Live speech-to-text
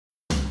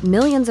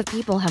Millions of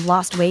people have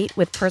lost weight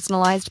with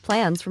personalized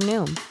plans from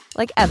Noom.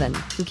 Like Evan,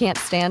 who can't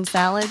stand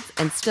salads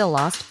and still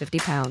lost 50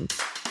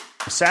 pounds.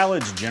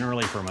 Salads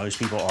generally for most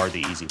people are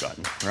the easy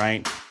button,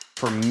 right?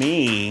 For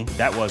me,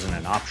 that wasn't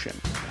an option.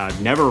 I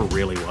never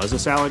really was a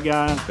salad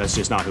guy. That's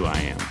just not who I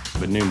am.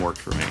 But Noom worked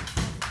for me.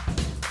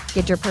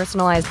 Get your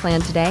personalized plan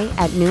today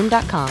at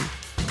Noom.com.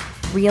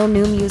 Real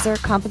Noom user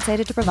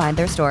compensated to provide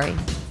their story.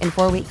 In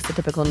 4 weeks, the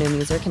typical Noom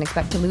user can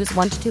expect to lose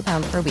 1 to 2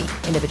 pounds per week.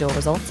 Individual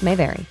results may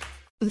vary.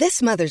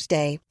 This Mother's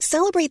Day,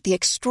 celebrate the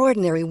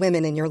extraordinary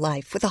women in your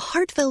life with a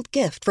heartfelt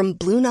gift from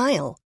Blue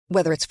Nile.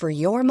 Whether it's for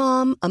your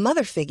mom, a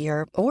mother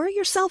figure, or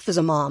yourself as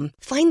a mom,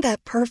 find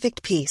that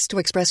perfect piece to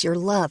express your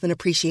love and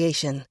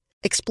appreciation.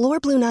 Explore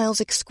Blue Nile's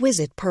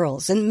exquisite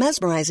pearls and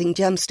mesmerizing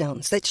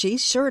gemstones that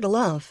she's sure to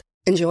love.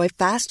 Enjoy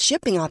fast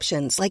shipping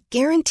options like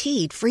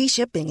guaranteed free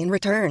shipping and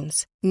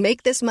returns.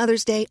 Make this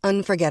Mother's Day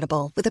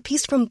unforgettable with a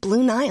piece from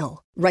Blue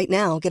Nile. Right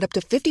now, get up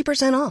to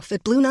 50% off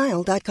at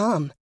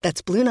BlueNile.com.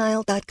 That's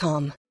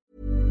BlueNile.com.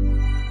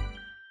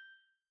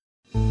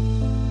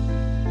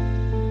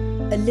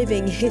 A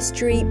Living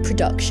History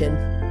production.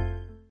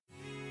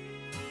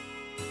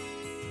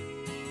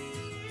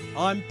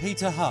 I'm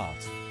Peter Hart,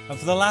 and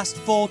for the last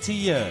 40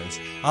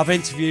 years, I've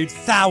interviewed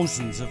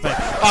thousands of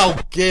veterans. Oh,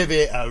 give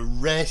it a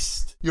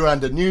rest. You're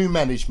under new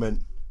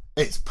management.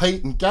 It's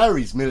Pete and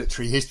Gary's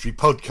Military History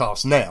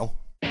podcast now.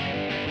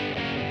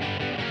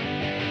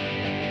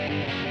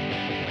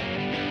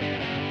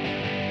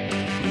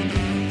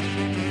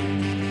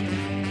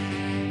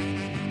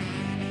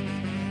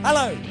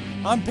 Hello,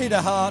 I'm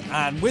Peter Hart,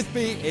 and with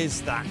me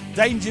is that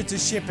danger to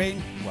shipping,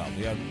 well,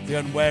 the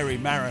unwary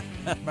Matelot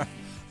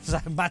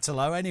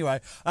anyway,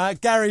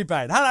 Gary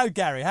Bain. Hello,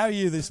 Gary. How are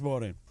you this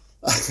morning?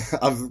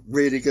 I'm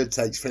really good,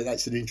 thanks, Pete.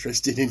 That's an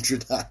interesting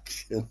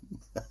introduction.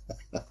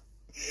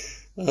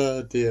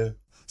 Oh, dear.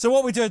 So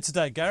what are we doing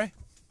today, Gary?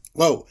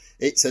 Well,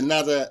 it's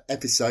another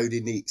episode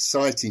in the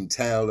exciting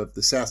tale of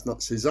the South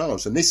Notts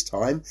Hussars, and this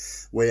time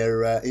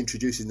we're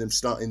introducing them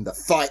starting the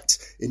fight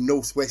in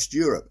northwest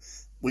Europe.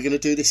 We're going to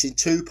do this in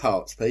 2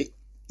 parts, Pete.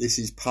 This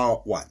is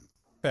part 1.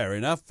 Fair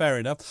enough.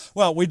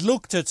 Well, we'd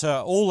looked at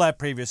all their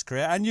previous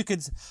career, and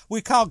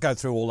we can't go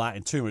through all that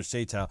in too much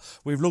detail.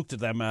 We've looked at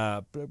them,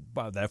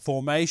 their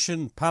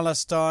formation,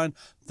 Palestine,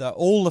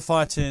 all the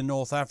fighting in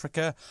North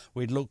Africa.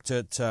 We looked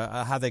at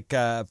how they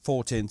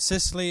fought in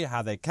Sicily,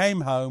 how they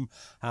came home,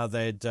 how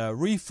they'd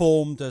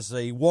reformed as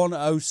the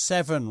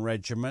 107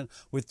 Regiment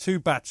with 2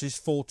 batteries,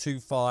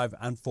 425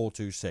 and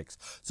 426.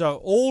 So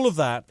all of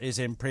that is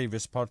in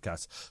previous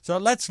podcasts. So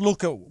let's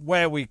look at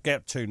where we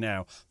get to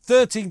now.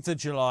 13th of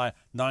July,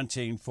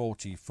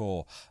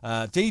 1944.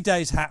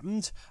 D-Day's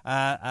happened,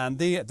 and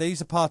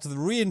these are part of the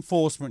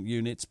reinforcement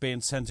units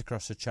being sent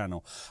across the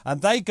Channel.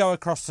 And they go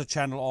across the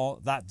Channel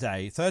on that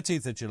day,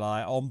 13th of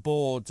July, on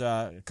board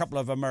a couple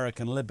of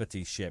American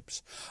Liberty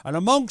ships. And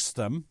amongst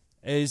them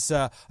is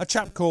a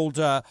chap called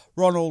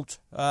Ronald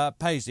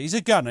Paisley. He's a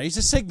gunner, he's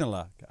a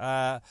signaller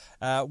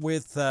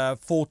with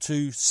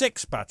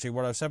 426 battery,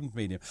 107th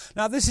medium.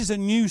 Now, this is a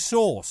new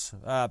source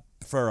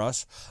for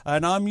us,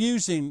 and I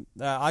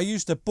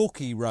used a book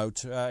he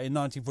wrote in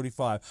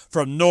 1945,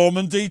 From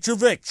Normandy to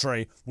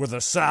Victory with the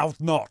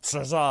South Notts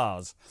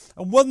Hussars.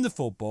 A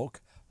wonderful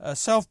book.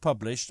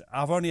 Self-published.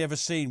 I've only ever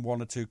seen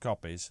 1 or 2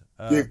 copies.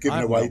 You've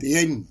given away the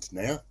end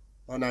now.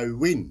 I know who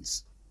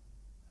wins.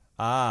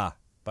 Ah,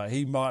 but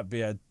he might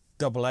be a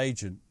double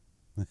agent.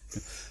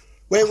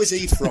 Where was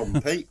he from,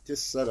 Pete?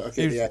 Just so that I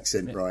get the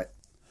accent right.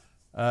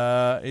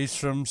 He's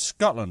from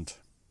Scotland.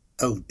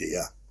 Oh,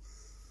 dear.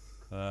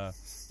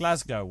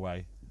 Glasgow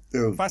way.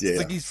 Oh, In fact, dear. I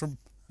think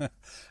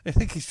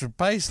he's from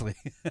Paisley.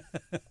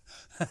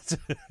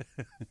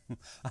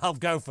 I'll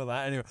go for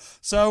that anyway.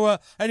 So,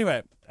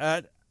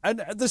 and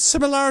the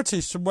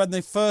similarities from when they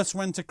first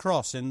went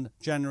across in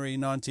January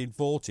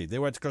 1940. They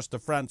went across to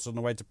France on the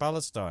way to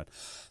Palestine.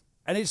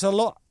 And he's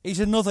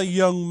another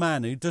young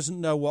man who doesn't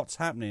know what's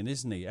happening,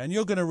 isn't he? And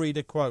you're going to read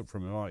a quote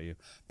from him, aren't you?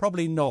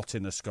 Probably not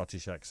in a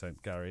Scottish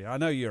accent, Gary. I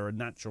know you're a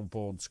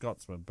natural-born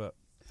Scotsman, but...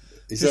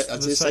 Is there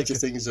such a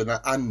thing as an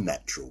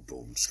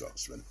unnatural-born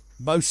Scotsman?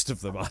 Most of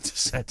them, I'd have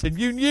said. And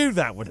you knew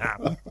that would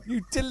happen.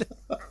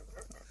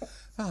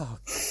 Oh.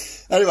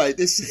 Anyway,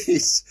 this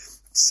is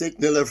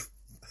signaller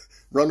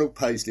Ronald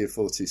Paisley of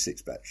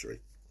 426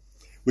 Battery.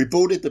 We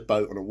boarded the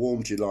boat on a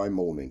warm July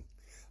morning.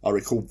 I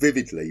recall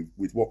vividly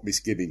with what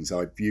misgivings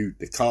I viewed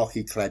the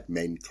khaki-clad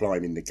men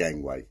climbing the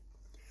gangway.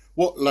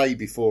 What lay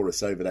before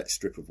us over that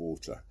strip of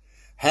water?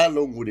 How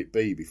long would it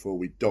be before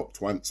we docked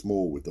once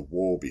more with the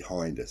war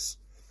behind us?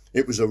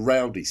 It was a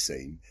rowdy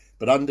scene,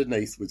 but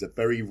underneath was a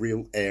very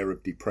real air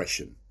of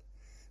depression.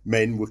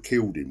 Men were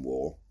killed in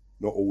war.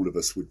 Not all of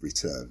us would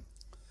return.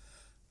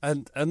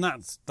 And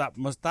that's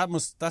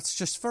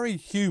just very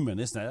human,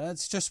 isn't it?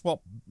 That's just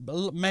what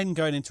men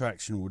going into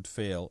action would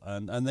feel,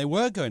 and they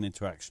were going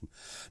into action.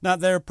 Now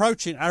they're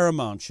approaching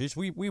Arromanches.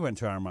 We went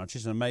to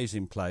Arromanches, an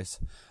amazing place,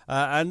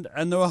 and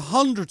there were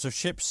hundreds of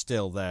ships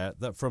still there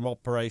that from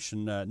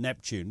Operation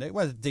Neptune. They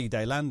were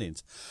D-Day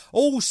landings,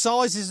 all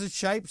sizes and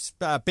shapes,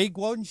 big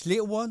ones,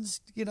 little ones.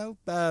 So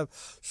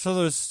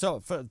there was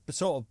sort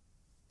of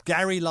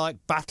Gary-like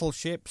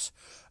battleships,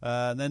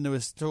 and then there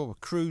was sort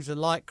of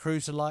light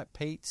cruiser-like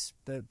Pete's.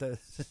 Humble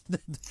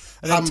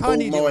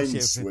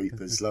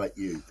minesweepers like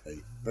you,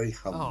 Pete. Very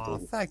humble. Oh,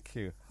 thank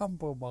you.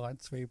 Humble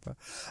minesweeper.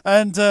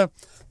 And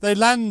they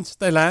land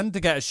to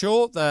get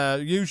ashore.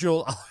 The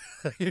usual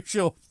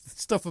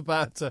stuff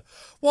about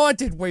why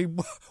did we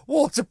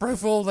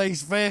waterproof all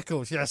these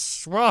vehicles?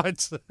 Yes,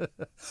 right.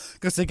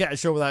 Because they get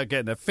ashore without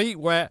getting their feet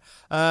wet.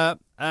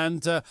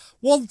 And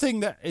one thing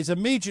that is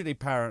immediately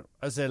apparent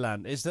as they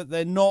land is that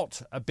they're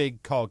not a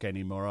big cog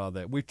anymore, are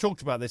they? We've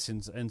talked about this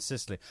in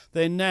Sicily.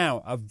 They're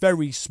now a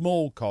very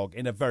small cog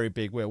in a very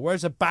big wheel,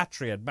 whereas a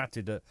battery had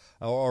mattered at,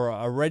 or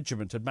a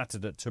regiment had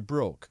mattered at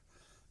Tobruk,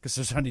 because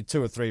there's only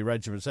 2 or 3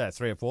 regiments there,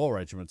 3 or 4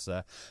 regiments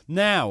there.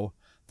 Now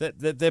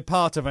they're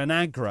part of an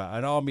AGRA,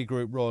 an Army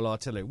Group Royal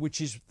Artillery,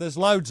 there's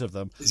loads of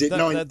them. Is it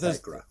 9th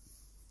AGRA?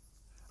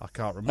 I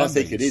can't remember. I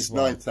think it is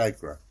 9th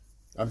AGRA.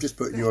 I'm just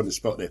putting you on the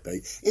spot there,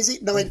 Pete. Is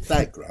it 9th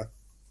AGRA?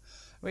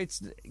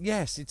 It's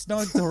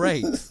 9th or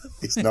 8th.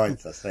 It's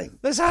 9th, I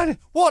think. There's only,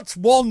 what's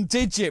one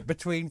digit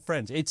between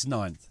friends? It's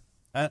 9th.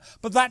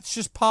 But that's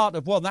just part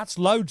of one. That's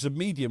loads of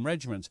medium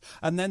regiments.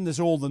 And then there's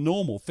all the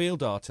normal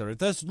field artillery.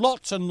 There's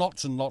lots and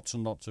lots and lots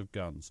and lots of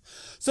guns.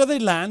 So they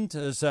land.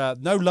 There's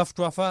no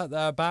Luftwaffe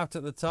about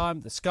at the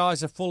time. The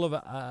skies are full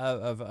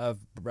of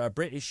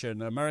British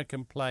and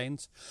American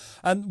planes.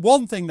 And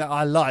one thing that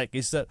I like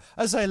is that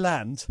as they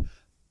land,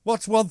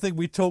 what's one thing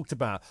we talked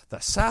about? The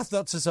South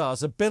Dutch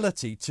Hussars'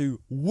 ability to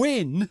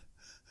win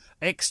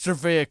extra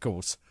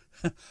vehicles.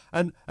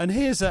 And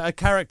here's a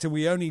character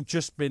we only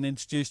just been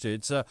introduced to.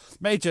 It's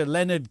Major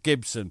Leonard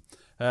Gibson,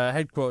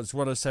 headquarters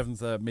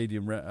 107th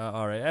Medium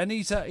RA, and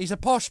he's a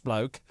posh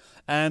bloke,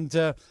 and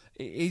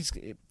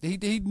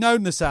he'd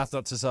known the South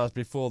Dutch Hussars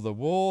before the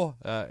war.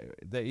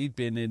 That he'd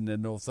been in the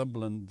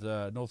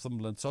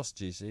Northumberland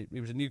Sausages. He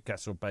was a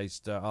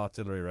Newcastle-based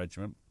artillery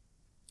regiment.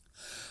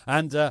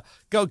 And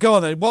go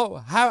on then.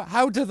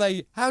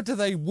 How do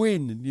they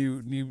win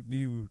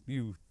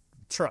new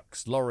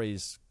trucks,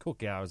 lorries,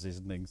 cookie houses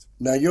and things?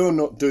 Now, you're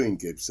not doing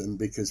Gibson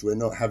because we're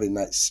not having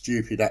that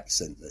stupid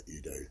accent that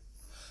you do.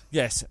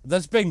 Yes,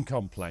 there's been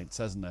complaints,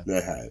 hasn't there?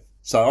 There have.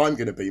 So I'm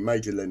going to be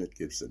Major Leonard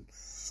Gibson.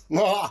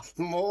 Both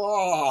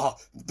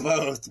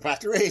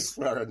batteries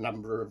were a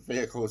number of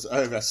vehicles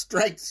over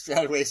strength,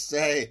 shall we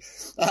say.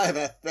 I've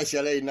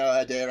officially no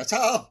idea at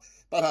all,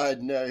 but I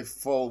know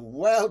full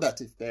well that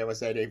if there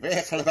was any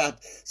vehicle about,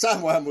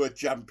 someone would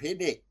jump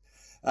in it.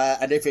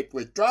 And if it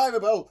was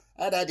drivable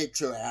and added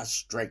to our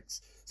strength,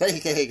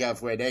 thinking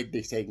of when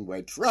anything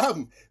went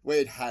wrong,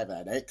 we'd have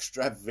an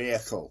extra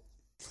vehicle.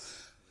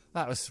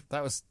 That was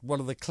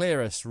one of the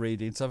clearest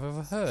readings I've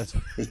ever heard.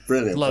 It's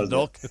brilliant.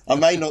 Bloodlock. I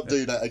may not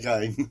do that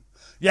again.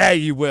 Yeah,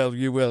 you will.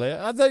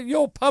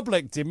 Your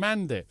public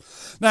demand it.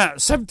 Now,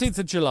 17th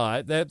of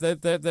July,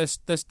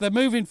 they're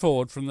moving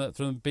forward from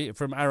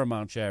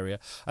Arromanches area,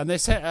 and they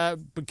set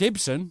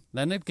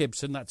Leonard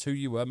Gibson, that's who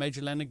you were,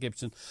 Major Leonard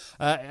Gibson,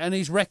 and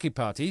his recce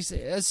party. He's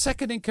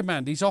second in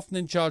command. He's often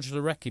in charge of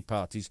the recce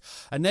parties,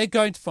 and they're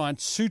going to find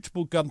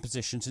suitable gun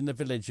positions in the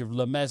village of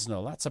Le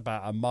Mesnil. That's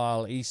about a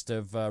mile east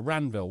of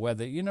Ranville, where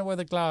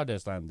the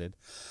Gliders landed,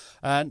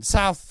 and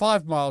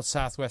 5 miles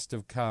southwest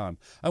of Caen.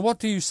 And what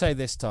do you say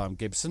this time,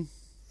 Gibson?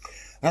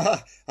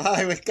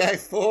 I would go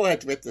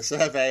forward with the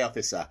survey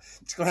officer,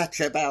 scratch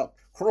about,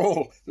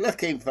 crawl,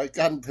 looking for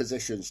gun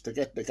positions to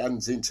get the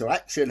guns into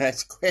action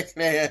as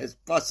quickly as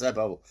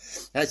possible.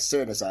 As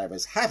soon as I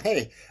was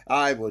happy,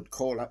 I would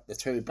call up the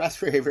 2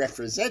 battery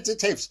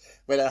representatives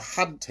with a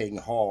hunting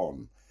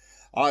horn.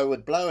 I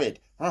would blow it.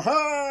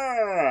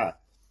 Ha-ha!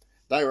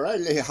 They were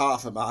only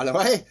half a mile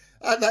away,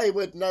 and they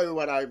would know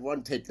when I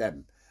wanted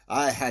them.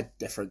 I had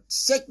different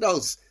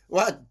signals,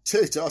 1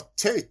 toot or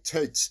 2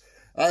 toots,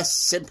 a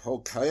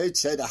simple code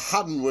so the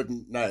Hun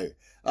wouldn't know.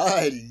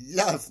 I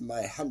love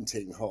my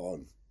hunting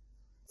horn.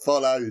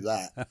 Follow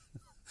that.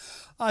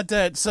 I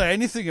daren't say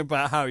anything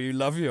about how you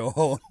love your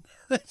horn.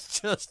 It's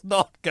just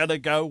not going to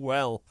go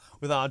well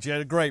with our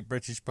great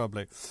British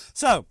public.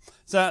 So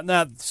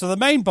the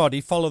main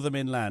body follow them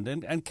inland,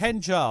 and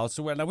Ken Giles.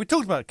 Now we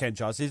talked about Ken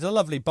Giles. He's a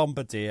lovely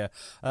bombardier,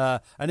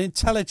 an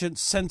intelligent,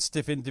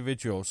 sensitive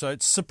individual. So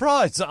it's a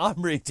surprise that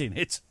I'm reading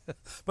it,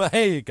 but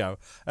here you go.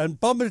 And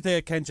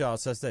Bombardier Ken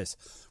Giles says this: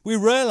 we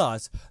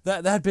realised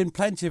that there had been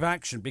plenty of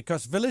action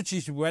because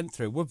villages we went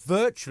through were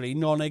virtually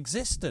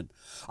non-existent.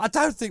 I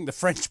don't think the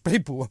French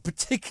people were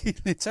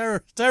particularly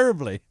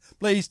terribly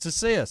pleased to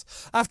see us.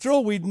 After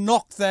all, we'd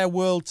knocked their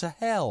world to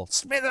hell.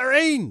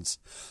 Smithereens!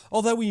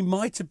 Although we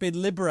might have been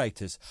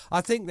liberators.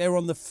 I think they were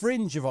on the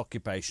fringe of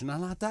occupation,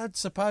 and I don't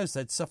suppose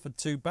they'd suffered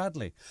too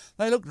badly.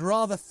 They looked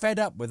rather fed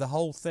up with the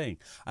whole thing,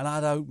 and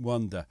I don't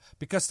wonder,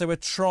 because they were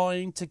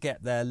trying to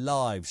get their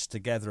lives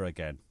together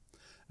again.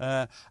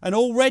 And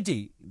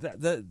already,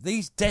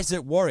 these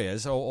desert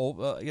warriors,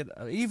 or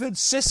even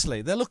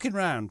Sicily, they're looking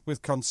round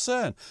with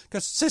concern,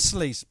 because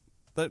Sicily's,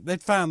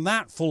 they'd found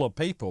that full of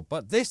people,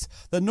 but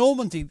the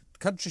Normandy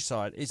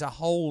countryside is a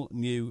whole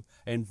new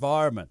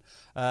environment.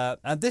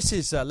 And this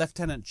is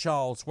Lieutenant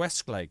Charles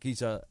Westlake.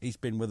 He's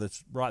been with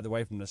us right the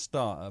way from the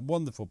start. A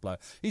wonderful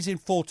bloke. He's in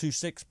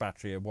 426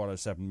 battery of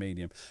 107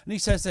 medium. And he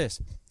says this: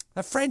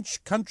 the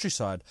French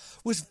countryside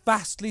was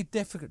vastly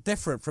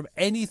different from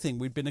anything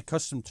we'd been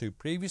accustomed to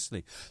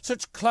previously.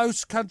 Such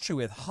close country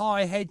with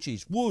high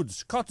hedges,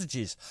 woods,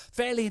 cottages,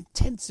 fairly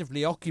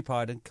intensively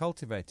occupied and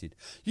cultivated.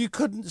 You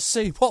couldn't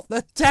see what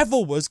the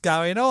devil was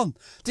going on.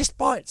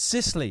 Despite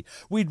Sicily,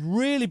 we'd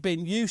really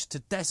been used to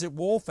desert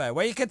warfare,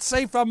 where you could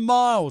see for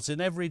miles in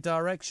every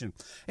direction.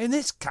 In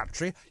this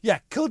country, you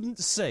couldn't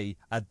see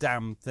a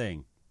damn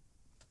thing.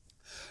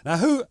 Now,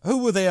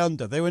 who were they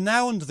under? They were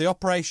now under the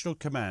operational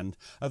command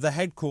of the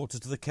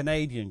headquarters of the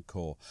Canadian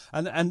Corps.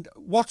 And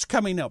what's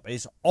coming up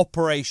is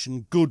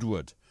Operation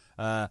Goodwood.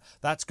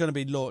 That's going to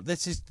be launched.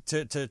 This is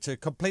to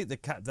complete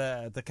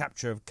the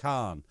capture of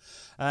Caen.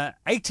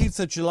 18th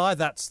of July,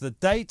 that's the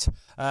date.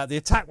 The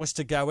attack was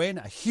to go in.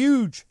 A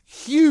huge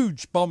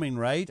bombing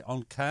raid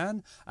on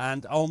Caen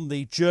and on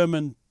the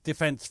German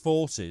Defence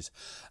Forces.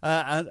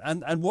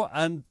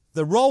 And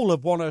the role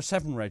of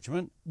 107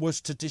 Regiment was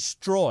to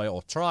destroy,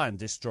 or try and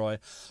destroy,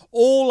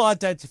 all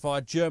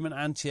identified German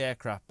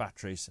anti-aircraft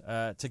batteries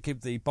to give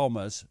the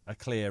bombers a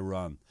clear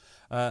run.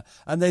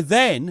 And they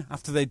then,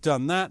 after they'd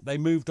done that, they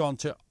moved on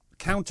to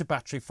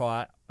counter-battery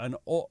fire and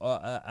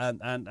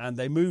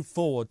they moved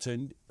forward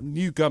to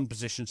new gun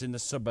positions in the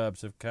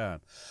suburbs of Caen.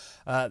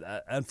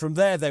 And from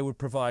there they would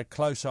provide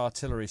close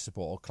artillery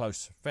support, or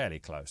fairly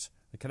close.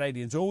 The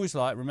Canadians always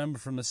remember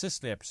from the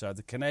Sicily episode,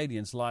 the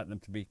Canadians like them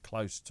to be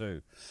close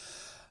too.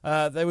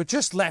 They were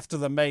just left of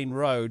the main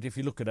road, if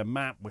you look at a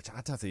map, which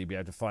I don't think you'll be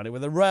able to find it,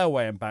 with a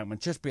railway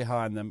embankment just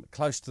behind them,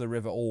 close to the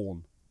River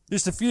Orne.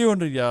 Just a few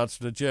hundred yards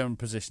from the German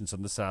positions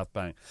on the south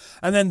bank.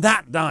 And then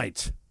that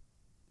night,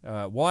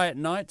 why at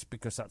night?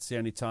 Because that's the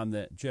only time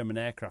that German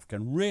aircraft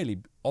can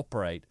really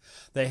operate.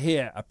 They're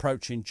here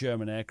approaching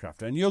German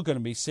aircraft. And you're going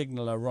to be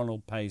Signaller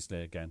Ronald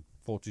Paisley again,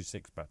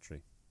 426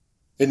 battery.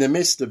 In the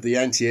midst of the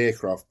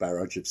anti-aircraft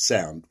barrage of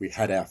sound, we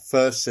had our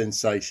first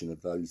sensation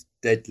of those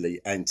deadly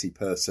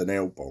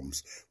anti-personnel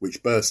bombs,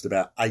 which burst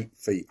about 8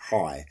 feet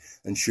high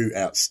and shoot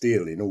out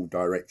steel in all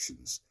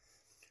directions.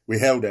 We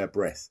held our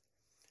breath.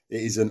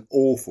 It is an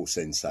awful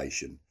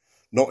sensation,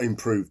 not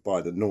improved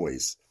by the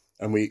noise,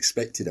 and we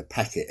expected a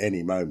packet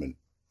any moment.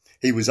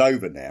 He was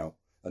over now,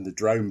 and the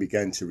drone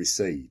began to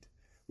recede.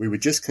 We were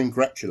just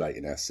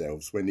congratulating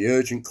ourselves when the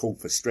urgent call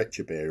for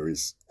stretcher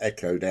bearers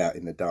echoed out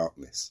in the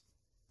darkness.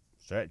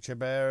 Stretcher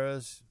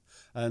bearers,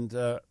 and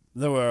there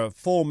were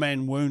 4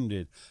 men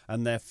wounded,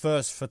 and their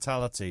first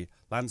fatality,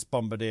 Lance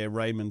Bombardier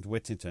Raymond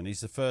Whittington.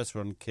 He's the first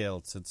one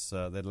killed since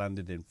they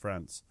landed in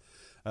France.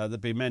 There'll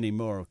be many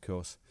more, of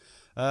course.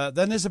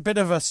 Then there's a bit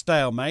of a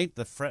stalemate.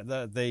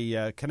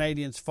 The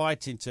Canadians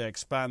fighting to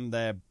expand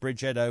their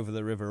bridgehead over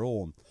the River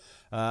Orne.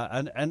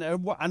 And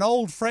an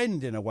old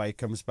friend, in a way,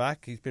 comes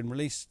back. He's been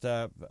released.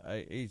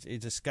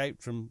 He'd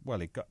escaped from. Well,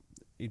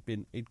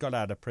 he'd got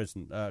out of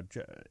prison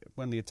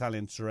when the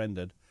Italians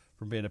surrendered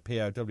from being a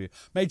POW.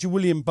 Major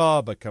William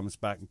Barber comes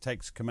back and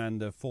takes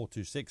command of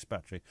 426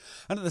 battery.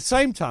 And at the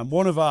same time,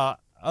 one of our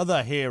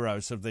other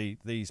heroes of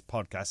these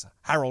podcasts,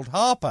 Harold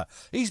Harper,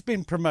 he's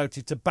been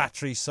promoted to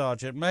battery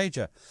sergeant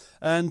major,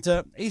 and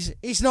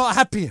he's not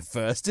happy at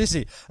first, is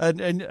he?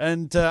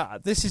 And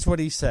this is what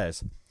he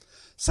says.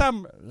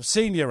 Some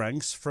senior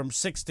ranks from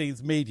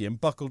 16th Medium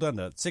buckled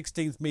under.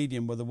 16th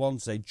Medium were the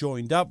ones they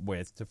joined up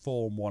with to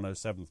form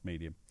 107th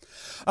Medium.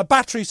 A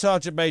battery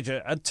sergeant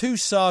major and 2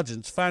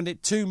 sergeants found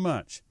it too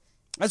much.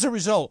 As a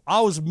result,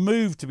 I was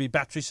moved to be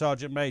battery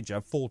sergeant major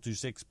of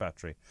 426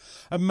 battery.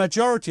 A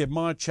majority of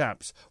my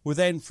chaps were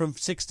then from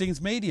 16th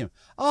Medium.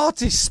 I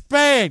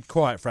despaired,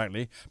 quite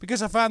frankly,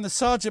 because I found the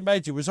sergeant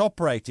major was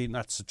operating,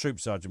 that's the troop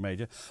sergeant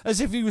major, as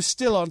if he was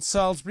still on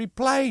Salisbury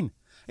Plain.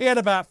 He had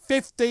about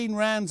 15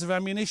 rounds of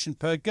ammunition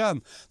per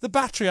gun. The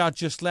battery I'd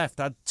just left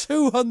had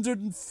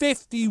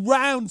 250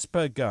 rounds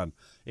per gun.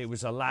 It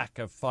was a lack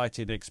of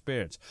fighting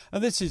experience.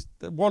 And this is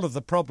one of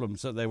the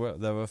problems that they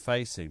were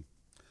facing.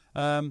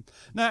 Now,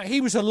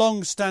 he was a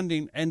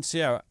long-standing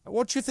NCO.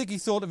 What do you think he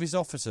thought of his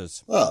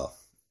officers? Well,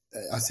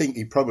 I think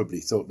he probably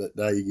thought that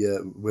they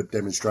were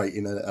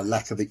demonstrating a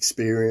lack of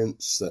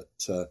experience,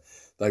 that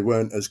they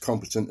weren't as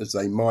competent as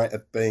they might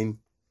have been.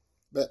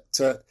 But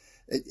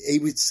he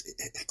was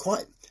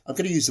quite, I'm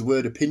going to use the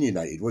word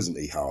opinionated, wasn't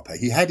he, Harper?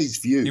 He had his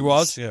views. He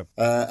was, yeah.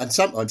 And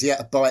sometimes he had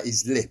to bite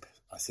his lip,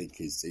 I think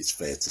it's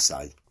fair to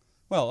say.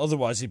 Well,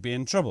 otherwise he'd be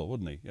in trouble,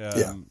 wouldn't he?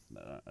 Yeah.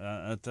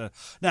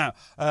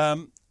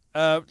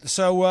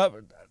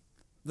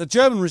 the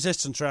German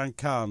resistance around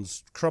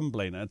Caen's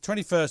crumbling. And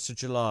 21st of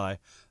July,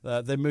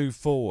 they move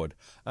forward,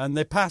 and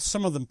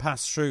some of them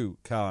pass through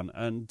Caen.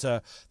 And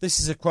this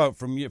is a quote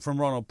from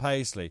Ronald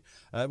Paisley,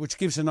 which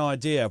gives an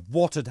idea of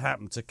what had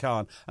happened to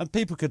Caen. And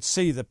people could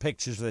see the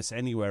pictures of this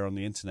anywhere on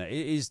the internet.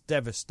 It is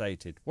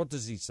devastated. What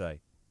does he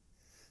say?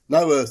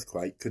 No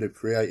earthquake could have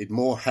created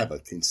more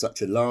havoc in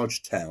such a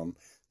large town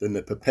than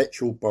the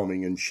perpetual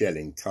bombing and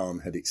shelling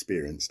Caen had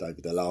experienced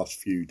over the last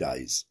few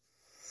days.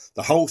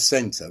 The whole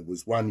centre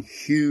was one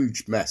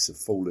huge mass of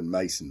fallen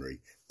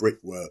masonry,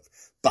 brickwork,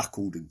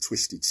 buckled and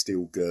twisted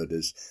steel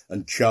girders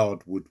and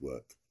charred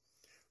woodwork.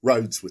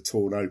 Roads were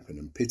torn open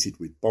and pitted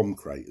with bomb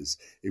craters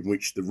in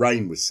which the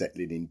rain was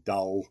settling in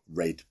dull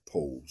red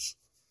pools.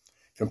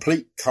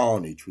 Complete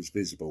carnage was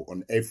visible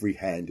on every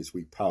hand as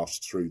we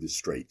passed through the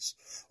streets,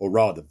 or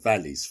rather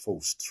valleys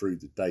forced through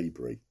the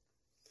debris.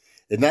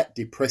 In that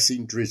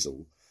depressing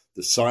drizzle,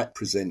 the sight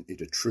presented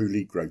a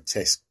truly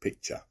grotesque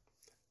picture.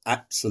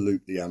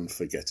 Absolutely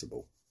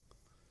unforgettable.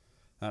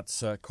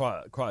 That's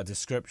quite a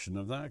description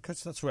of that,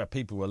 because that's where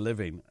people were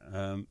living.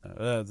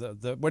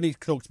 When he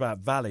talks about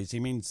valleys, he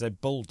means they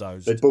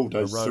bulldozed. They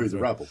bulldozed through the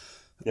rubble.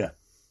 Yeah.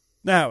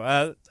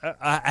 Now,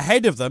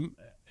 ahead of them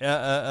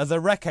are the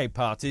Recce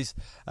parties,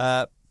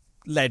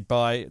 led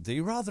by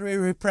the rather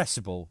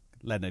irrepressible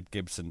Leonard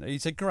Gibson.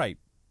 He's a great,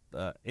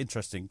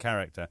 interesting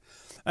character.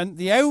 And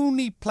the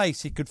only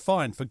place he could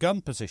find for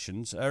gun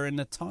positions are in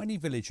a tiny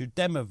village of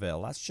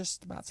Demerville. That's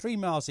just about 3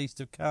 miles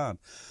east of Caen.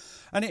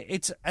 And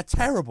it's a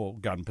terrible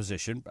gun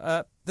position.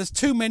 There's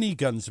too many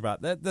guns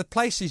about there. The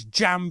place is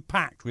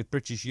jam-packed with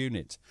British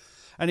units.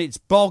 And it's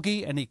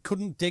boggy, and he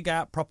couldn't dig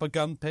out proper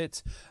gun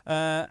pits.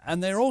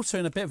 And they're also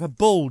in a bit of a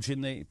bulge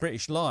in the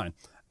British line.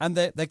 And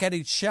they're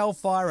getting shell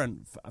fire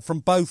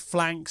from both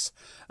flanks,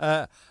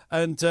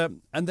 and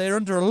they're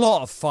under a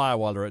lot of fire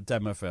while they're at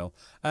Demerville.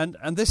 And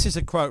this is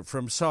a quote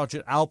from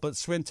Sergeant Albert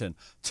Swinton,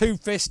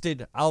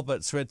 two-fisted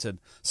Albert Swinton,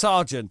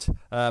 Sergeant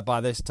by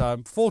this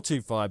time,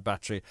 425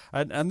 Battery,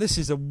 and this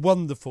is a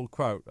wonderful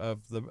quote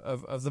of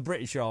the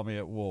British Army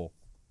at war.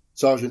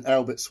 Sergeant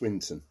Albert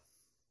Swinton.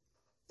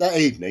 That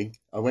evening,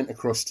 I went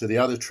across to the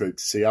other troop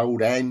to see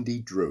old Andy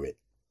Druitt.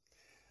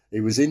 He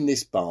was in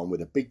this barn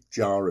with a big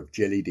jar of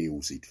jellied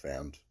eels he'd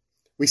found.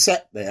 We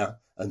sat there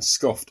and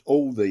scoffed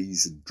all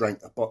these and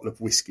drank a bottle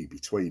of whiskey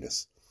between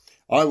us.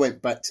 I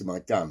went back to my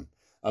gun,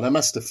 and I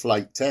must have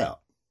flaked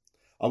out.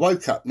 I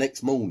woke up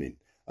next morning,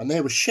 and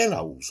there were shell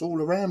holes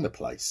all around the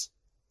place.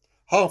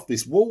 Half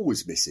this wall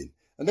was missing,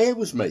 and there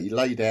was me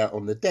laid out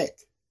on the deck.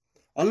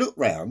 I looked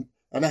round,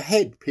 and a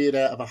head peered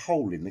out of a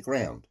hole in the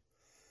ground.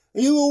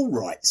 "Are you all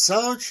right,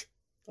 Sarge?"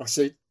 I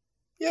said.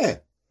 "Yeah.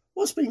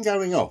 What's been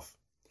going off?"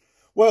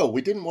 "Well,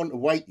 we didn't want to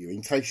wake you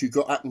in case you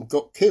got up and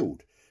got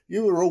killed.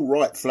 You were all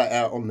right flat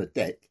out on the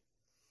deck."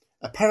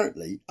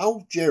 Apparently,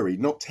 old Jerry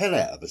knocked hell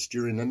out of us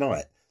during the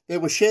night. There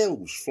were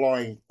shells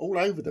flying all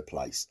over the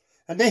place,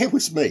 and there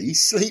was me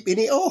sleeping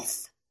it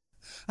off.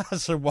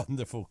 That's a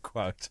wonderful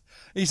quote.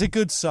 He's a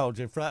good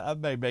soldier. That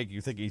may make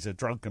you think he's a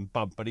drunken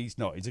bump, but he's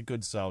not. He's a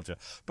good soldier.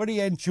 But he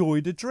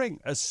enjoyed a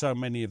drink, as so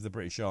many of the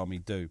British Army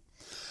do.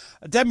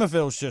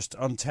 Demerville's just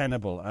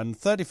untenable, and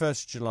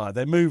 31st of July,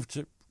 they moved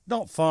to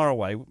not far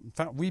away. In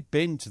fact, we've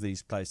been to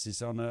these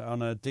places on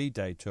a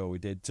D-Day tour we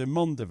did, to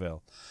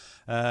Mondeville.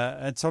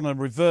 It's on a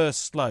reverse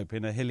slope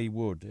in a hilly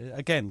wood,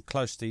 again,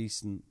 close to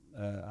eastern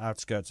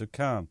outskirts of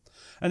Caen.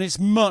 And it's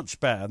much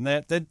better, and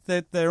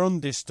they're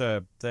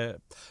undisturbed,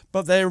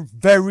 but they're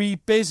very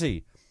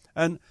busy.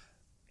 And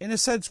in a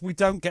sense, we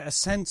don't get a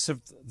sense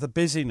of the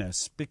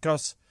busyness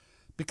because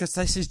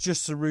this is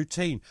just a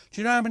routine. Do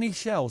you know how many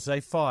shells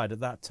they fired at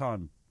that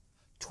time?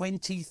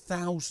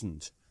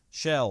 20,000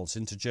 shells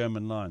into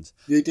German lines.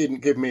 You didn't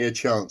give me a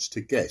chance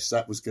to guess.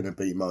 That was going to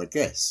be my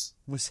guess.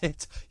 Was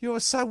it? You're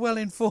so well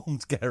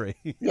informed, Gary.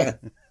 Yeah.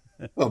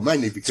 Well,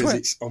 mainly because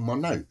it's on my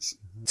notes.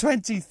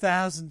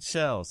 20,000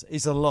 shells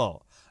is a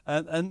lot.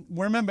 And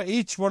remember,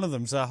 each one of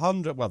them's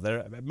 100, well, they're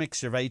a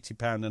mixture of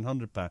 £80 and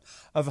 £100,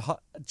 of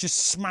just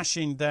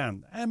smashing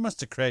down. It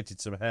must have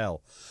created some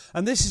hell.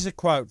 And this is a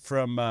quote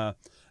from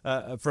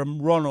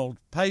Ronald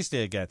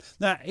Paisley again.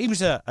 Now, he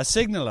was a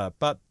signaller,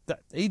 but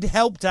he'd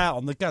helped out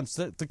on the guns.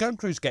 The gun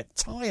crews get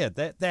tired.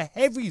 They're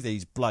heavy,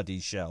 these bloody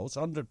shells,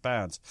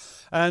 £100.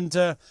 And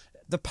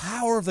the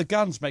power of the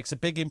guns makes a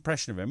big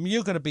impression of him.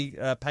 You're going to be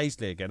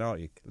Paisley again,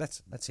 aren't you?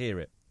 Let's hear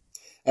it.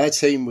 Our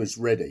team was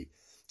ready.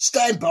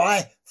 "Stand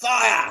by!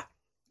 Fire!"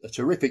 A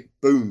terrific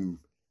boom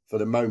for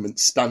the moment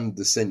stunned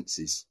the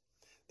senses.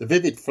 The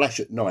vivid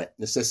flash at night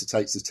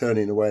necessitates the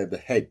turning away of the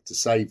head to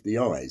save the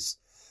eyes.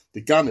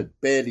 The gun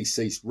had barely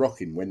ceased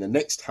rocking when the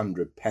next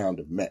 £100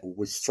 of metal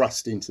was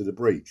thrust into the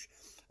breech,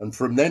 and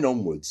from then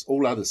onwards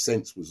all other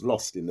sense was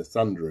lost in the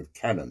thunder of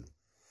cannon.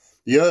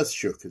 The earth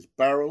shook as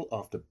barrel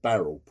after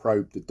barrel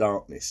probed the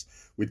darkness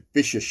with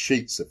vicious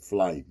sheets of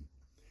flame.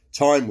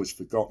 Time was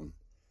forgotten.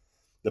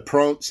 The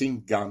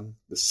prancing gun,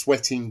 the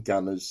sweating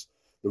gunners,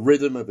 the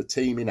rhythm of a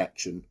team in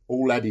action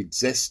all added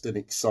zest and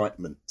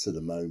excitement to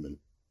the moment.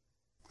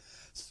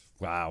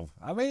 Wow.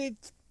 I mean,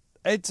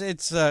 That's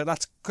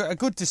a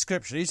good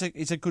description.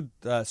 He's a good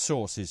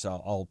source, is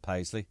old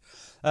Paisley.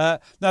 Now,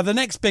 the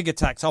next big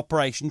attack's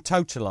Operation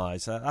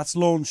Totalize. That's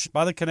launched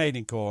by the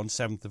Canadian Corps on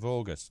 7th of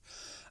August.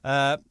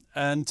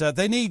 And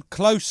they need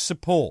close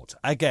support.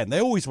 Again, they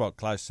always want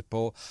close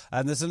support.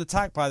 And there's an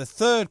attack by the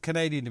 3rd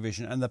Canadian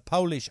Division and the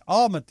Polish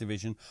Armoured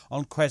Division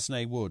on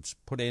Quesnay Woods,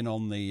 put in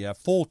on the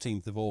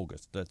 14th of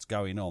August. That's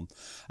going on.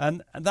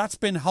 And that's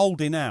been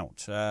holding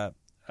out.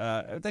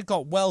 They've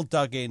got well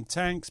dug in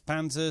tanks,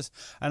 panzers,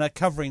 and a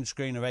covering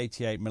screen of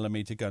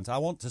 88mm guns. I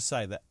want to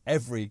say that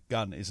every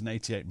gun is an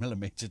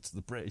 88mm to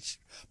the British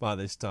by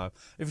this time.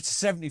 If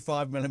it's a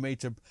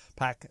 75mm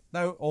pack,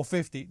 no, or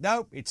 50,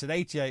 no, it's an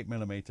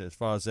 88mm as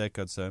far as they're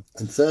concerned.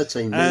 And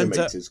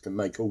 13mm can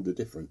make all the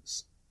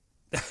difference.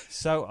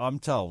 So I'm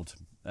told.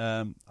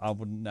 I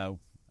wouldn't know.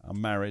 I'm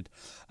married.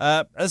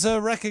 As a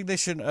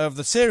recognition of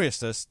the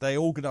seriousness, they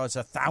organised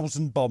a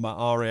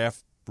 1,000-bomber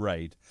RAF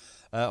raid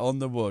on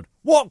the wood.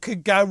 What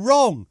could go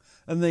wrong?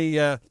 And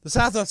the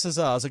South Hussars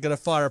are going to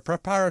fire a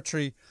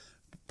preparatory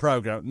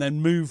programme and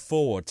then move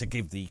forward to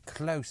give the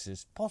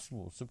closest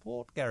possible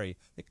support, Gary.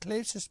 The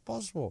closest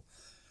possible.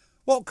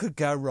 What could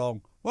go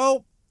wrong?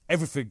 Well,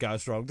 everything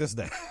goes wrong, doesn't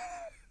it?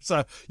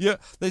 So,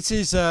 this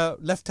is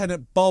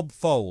Lieutenant Bob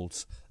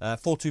Folds,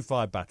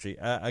 425 Battery,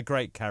 a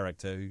great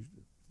character who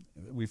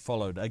we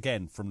followed,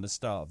 again, from the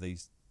start of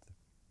these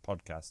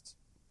podcasts.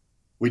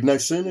 We'd no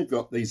sooner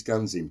got these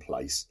guns in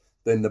place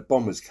than the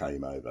bombers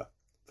came over.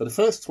 For the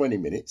first 20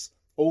 minutes,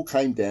 all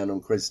came down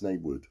on Quesnay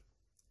Wood.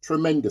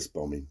 Tremendous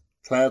bombing,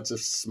 clouds of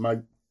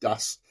smoke,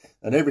 dust,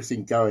 and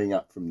everything going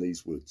up from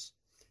these woods.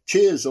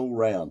 Cheers all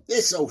round.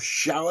 This'll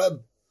show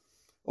 'em.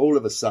 All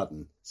of a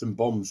sudden, some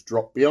bombs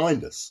dropped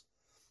behind us.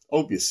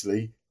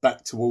 Obviously,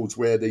 back towards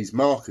where these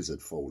markers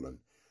had fallen.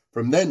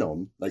 From then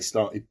on, they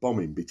started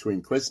bombing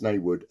between Quesnay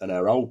Wood and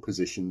our old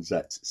positions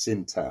at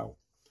Simtow.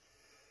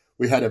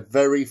 We had a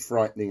very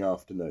frightening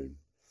afternoon.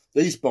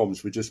 These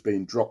bombs were just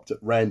being dropped at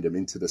random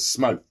into the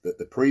smoke that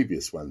the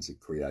previous ones had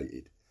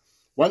created.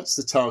 Once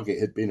the target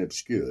had been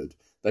obscured,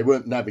 they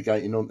weren't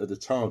navigating onto the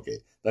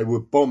target. They were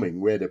bombing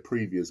where the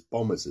previous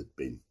bombers had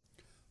been.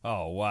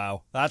 Oh,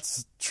 wow.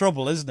 That's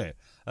trouble, isn't it?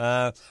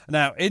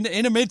 Now,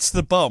 in amidst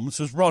the bombs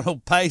was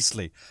Ronald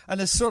Paisley, and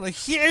there's sort of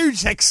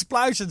huge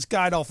explosions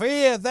going off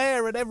here,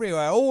 there, and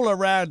everywhere, all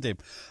around him.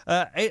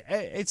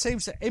 It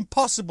seems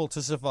impossible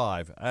to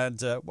survive. And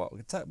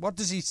what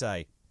does he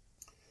say?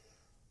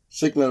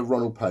 Signaller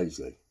Ronald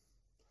Paisley.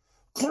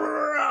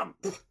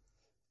 Crump!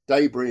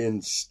 Debris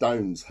and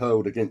stones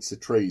hurled against the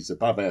trees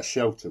above our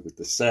shelter with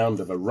the sound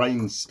of a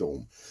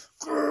rainstorm.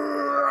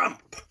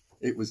 Crump!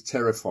 It was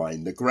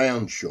terrifying. The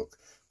ground shook.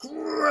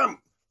 Crump!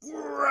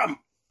 Crump!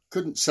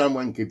 Couldn't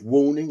someone give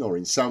warning or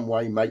in some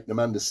way make them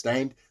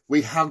understand?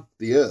 We hugged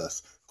the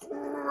earth.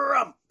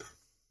 Crump!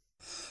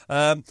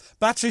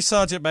 Battery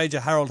Sergeant Major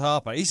Harold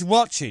Harper, he's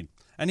watching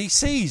and he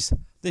sees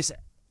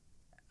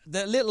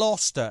the little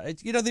Oster,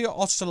 the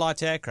Oster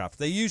light aircraft.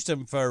 They used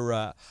them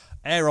for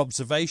air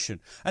observation,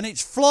 and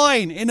it's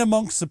flying in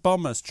amongst the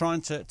bombers,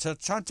 trying to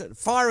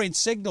firing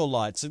signal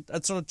lights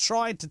and sort of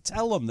trying to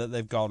tell them that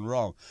they've gone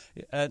wrong.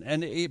 And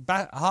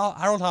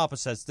Harold Harper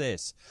says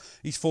this.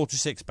 He's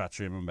 46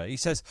 Battery, remember. He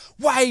says,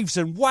 waves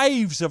and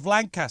waves of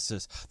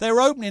Lancasters. They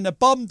were opening the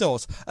bomb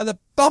doors, and the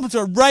bombs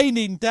were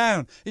raining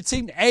down. It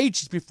seemed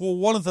ages before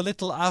one of the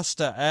little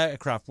Oster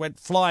aircraft went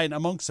flying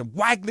amongst them,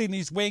 waggling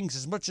his wings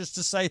as much as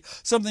to say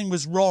something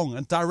was wrong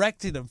and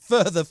directing them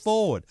further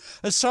forward.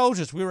 As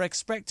soldiers, we were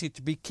expected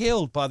to be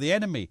killed by the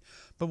enemy,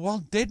 but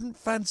one didn't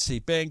fancy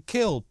being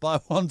killed by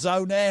one's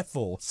own Air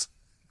Force.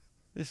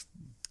 It's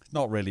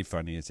not really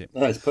funny, is it?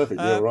 No, it's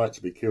perfectly all right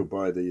to be killed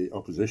by the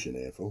opposition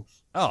Air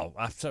Force. Oh,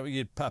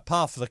 absolutely,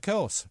 par for the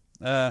course.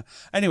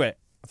 Anyway,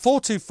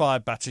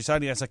 425 Batteries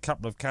only has a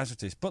couple of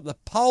casualties, but the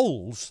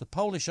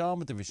Polish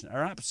Armoured Division,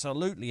 are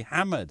absolutely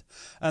hammered,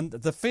 and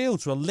the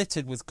fields were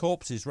littered with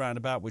corpses round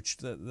about which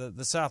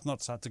the South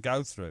Knots had to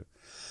go through.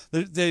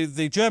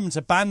 The Germans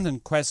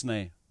abandoned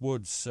Quesnay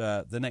Woods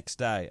the next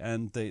day,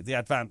 and the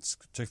advance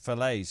to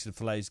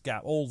Falaise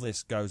Gap, all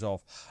this goes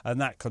off, and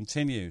that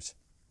continues.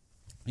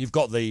 You've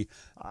got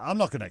I'm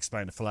not going to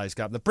explain the Falaise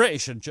Gap. The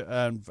British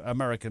and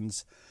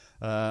Americans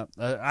are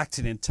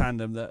acting in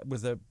tandem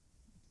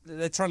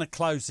they're trying to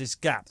close this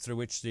gap through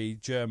which the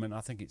German,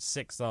 I think it's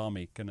 6th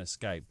Army, can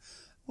escape.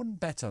 Wouldn't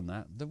bet on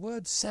that. The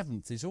word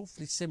 7th is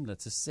awfully similar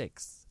to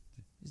 6th,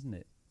 isn't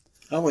it?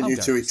 I want you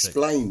to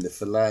explain the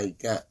Falaise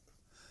Gap.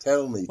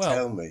 Tell me.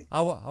 I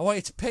want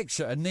you to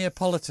picture a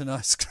Neapolitan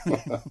ice cream.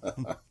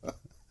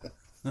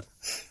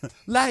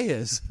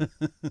 Layers.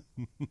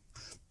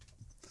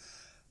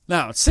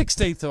 Now,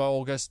 16th of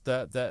August,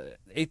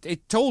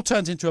 it all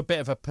turns into a bit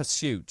of a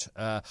pursuit,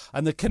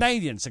 and the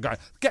Canadians are going,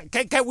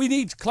 we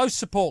need close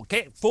support,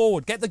 get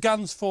forward, get the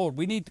guns forward,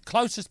 we need the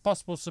closest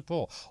possible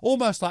support,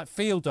 almost like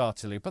field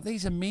artillery, but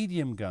these are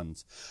medium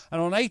guns. And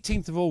on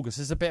 18th of August,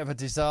 there's a bit of a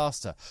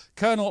disaster.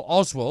 Colonel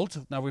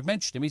Oswald, now we've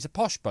mentioned him, he's a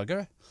posh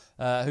bugger,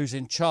 who's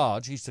in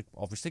charge, he's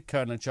obviously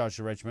colonel in charge of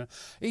the regiment.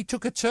 He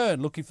took a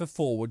turn looking for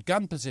forward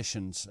gun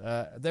positions.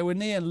 They were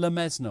near Le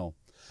Mesnil.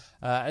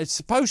 It's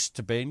supposed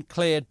to be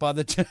cleared by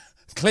the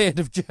cleared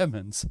of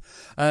Germans,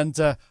 and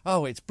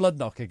it's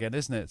Bloodknock again,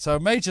 isn't it? So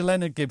Major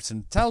Leonard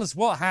Gibson, tell us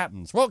what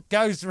happens, what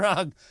goes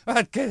wrong,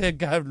 what could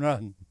go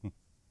wrong?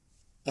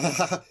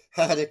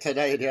 The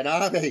Canadian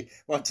Army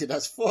wanted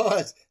us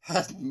forward,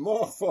 and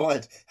more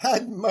forward,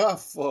 and more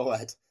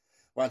forward.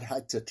 One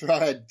had to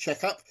try and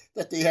check up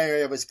that the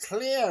area was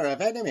clear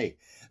of enemy,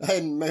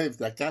 then move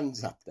the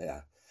guns up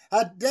there,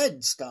 and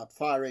then start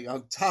firing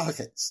on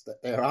targets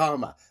that their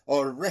armour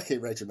or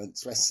recce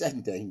regiments were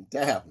sending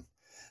down.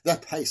 The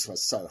pace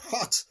was so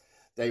hot,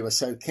 they were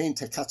so keen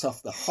to cut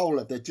off the whole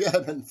of the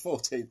German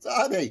 14th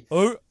Army.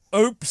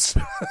 Oops!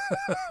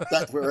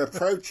 That were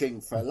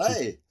approaching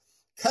Falaise.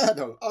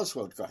 Colonel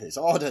Oswald got his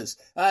orders,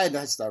 and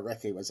as the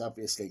recce was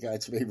obviously going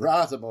to be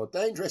rather more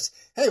dangerous,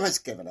 he was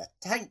given a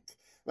tank,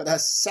 with a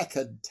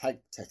second tank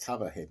to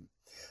cover him.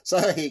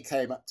 So he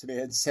came up to me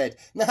and said,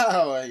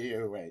 "Now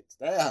you wait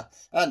there,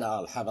 and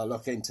I'll have a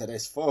look into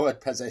this forward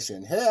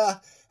position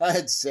here,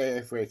 and see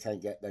if we can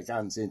get the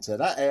guns into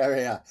that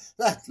area.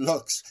 That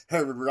looks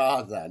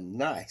rather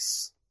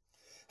nice."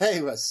 He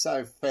was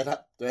so fed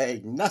up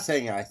doing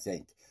nothing, I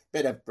think.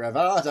 Bit of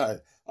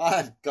bravado.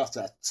 I've got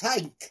a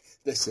tank.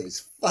 This is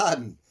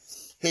fun.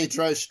 He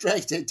drove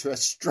straight into a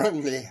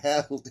strongly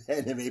held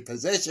enemy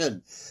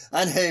position,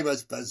 and he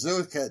was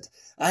bazookaed,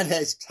 and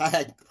his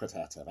tank put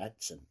out of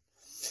action.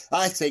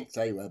 I think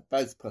they were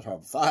both put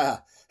on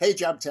fire. He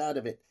jumped out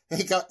of it.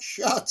 He got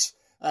shot,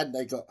 and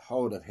they got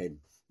hold of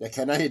him. The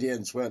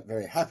Canadians weren't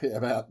very happy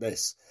about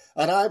this,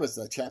 and I was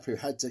the chap who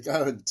had to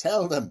go and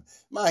tell them,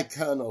 "My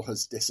colonel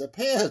has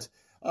disappeared.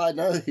 I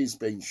know he's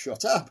been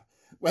shot up.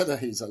 Whether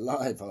he's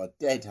alive or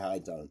dead, I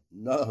don't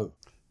know."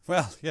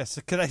 Well, yes,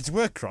 the Canadians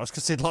were cross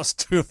because they'd lost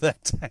 2 of their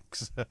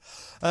tanks.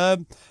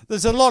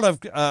 There's a lot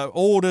of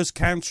orders,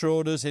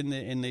 counter-orders in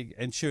the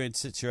ensuing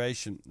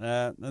situation,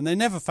 and they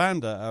never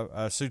found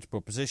a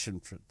suitable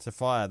position to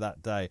fire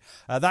that day.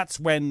 That's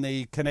when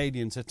the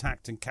Canadians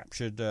attacked and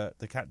captured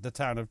the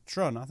town of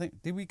Trun. I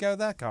think, did we go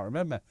there? I can't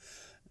remember.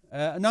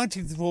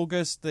 19th of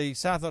August, the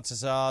South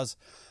Hussars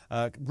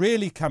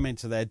really come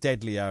into their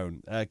deadly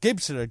own.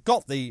 Gibson had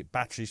got the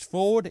batteries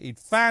forward, he'd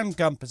found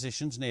gun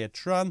positions near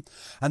Trun,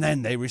 and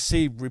then they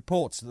received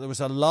reports that there was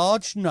a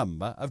large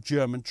number of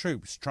German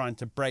troops trying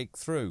to break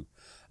through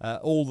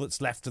all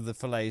that's left of the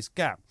Falaise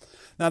Gap.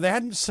 Now, they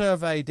hadn't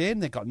surveyed in,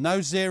 they got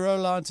no zero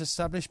lines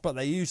established, but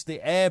they used the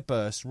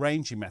airburst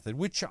ranging method,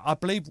 which I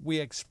believe we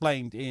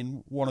explained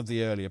in one of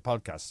the earlier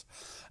podcasts.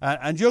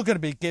 And you're going to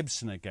be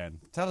Gibson again.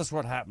 Tell us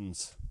what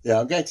happens. Yeah,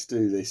 I'm going to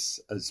do this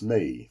as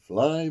me.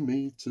 Fly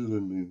me to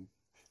the moon.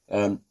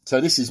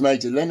 So this is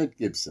Major Leonard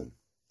Gibson.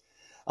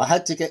 I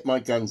had to get my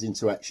guns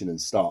into action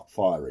and start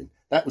firing.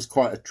 That was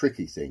quite a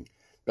tricky thing,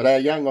 but our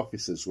young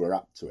officers were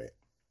up to it.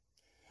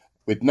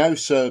 With no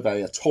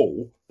survey at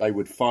all, they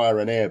would fire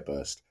an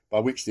airburst, by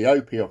which the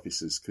OP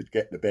officers could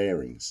get the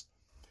bearings.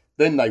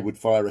 Then they would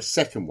fire a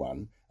second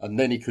one, and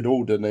then he could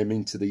order them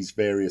into these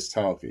various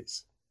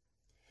targets.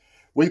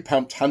 We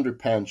pumped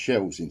 100-pound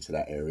shells into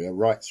that area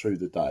right through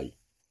the day.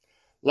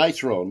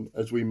 Later on,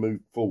 as we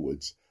moved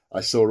forwards,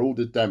 I saw all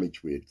the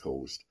damage we had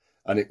caused,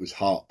 and it was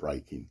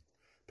heartbreaking,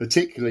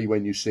 particularly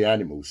when you see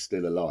animals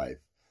still alive.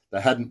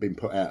 They hadn't been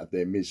put out of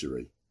their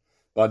misery.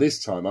 By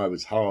this time, I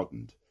was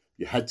hardened.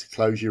 You had to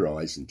close your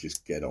eyes and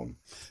just get on.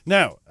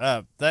 Now,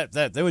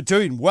 they were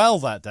doing well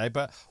that day,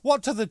 but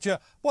what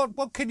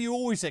can you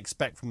always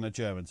expect from the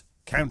Germans?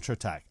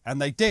 Counterattack.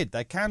 And they did.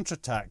 They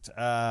counterattacked.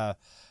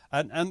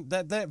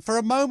 And for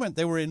a moment,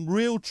 they were in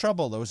real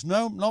trouble. There was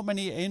not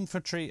many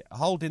infantry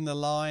holding the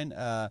line,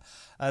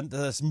 and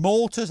there's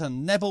mortars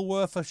and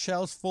Nebelwerfer of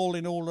shells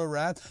falling all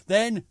around.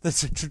 Then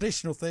there's a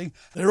traditional thing.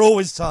 They're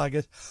always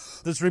Tigers.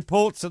 There's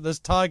reports that there's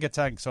Tiger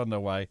tanks on the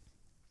way.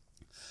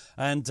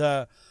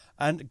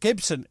 And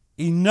Gibson,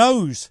 he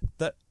knows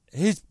that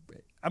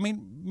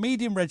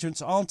medium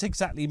regiments aren't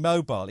exactly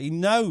mobile. He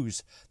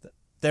knows that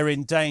they're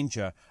in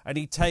danger, and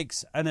he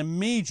takes an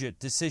immediate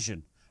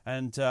decision.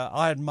 And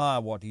I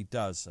admire what he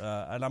does.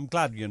 And I'm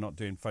glad you're not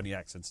doing funny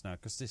accents now,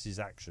 because this is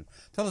action.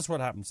 Tell us what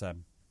happened,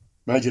 Sam.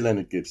 Major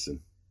Leonard Gibson.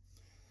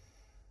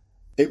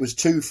 It was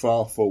too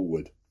far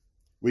forward.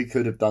 We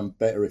could have done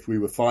better if we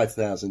were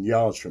 5,000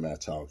 yards from our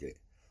target.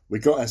 We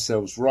got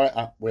ourselves right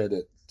up where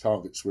the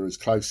targets were as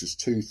close as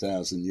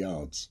 2,000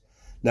 yards.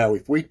 Now,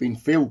 if we'd been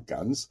field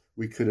guns,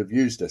 we could have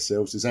used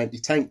ourselves as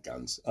anti-tank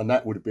guns, and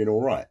that would have been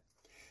all right.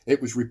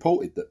 It was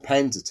reported that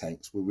Panzer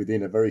tanks were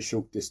within a very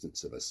short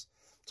distance of us.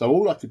 So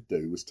all I could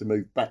do was to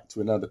move back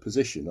to another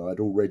position I had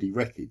already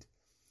wrecked.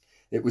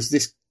 It was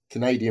this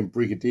Canadian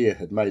brigadier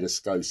had made us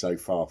go so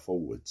far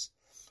forwards.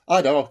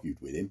 I'd argued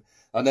with him,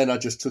 and then I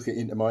just took it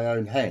into my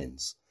own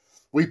hands.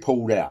 We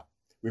pulled out.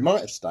 We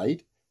might have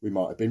stayed. We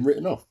might have been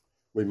written off.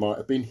 We might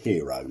have been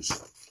heroes.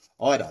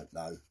 I don't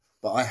know.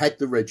 But I had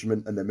the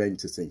regiment and the men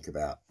to think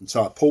about. And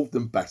so I pulled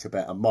them back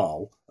about a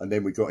mile, and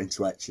then we got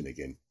into action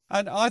again.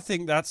 And I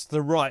think that's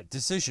the right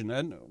decision.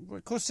 And,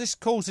 of course, this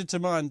calls into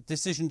mind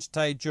decisions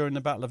made during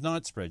the Battle of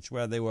Knightsbridge,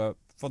 where they were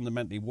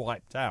fundamentally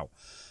wiped out.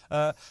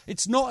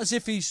 It's not as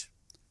if he's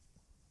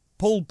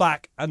pulled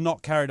back and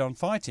not carried on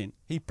fighting.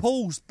 He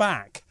pulls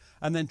back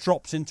and then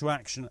drops into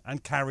action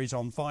and carries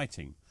on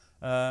fighting.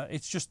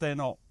 It's just they're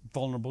not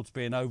vulnerable to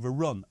being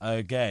overrun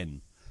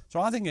again. So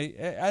I think,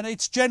 and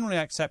it's generally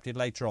accepted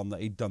later on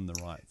that he'd done the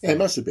right thing. Yeah, it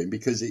must have been,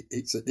 because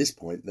it's at this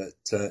point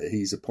that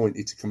he's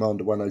appointed to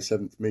command the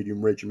 107th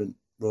Medium Regiment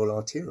Royal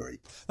Artillery.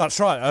 That's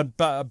right.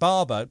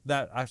 Barber,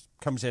 that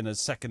comes in as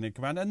second in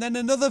command. And then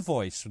another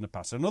voice from the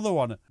past, another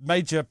one,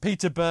 Major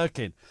Peter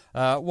Birkin,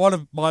 one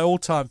of my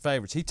all-time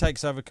favourites. He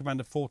takes over command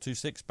of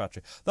 426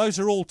 Battery. Those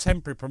are all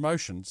temporary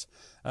promotions.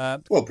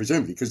 Well,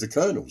 presumably because the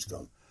colonel's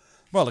gone.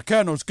 Well, the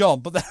colonel's gone,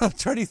 but then on the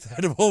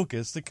 23rd of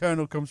August, the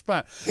colonel comes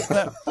back.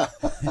 Now,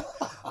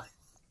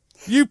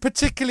 you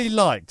particularly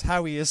liked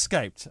how he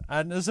escaped,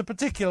 and there's a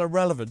particular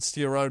relevance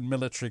to your own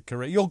military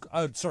career.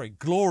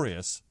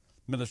 Glorious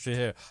military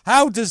hero.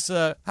 How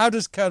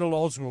does Colonel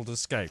Oswald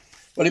escape?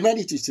 Well, he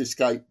manages to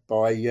escape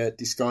by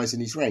disguising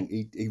his rank.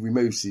 He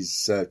removes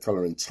his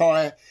collar and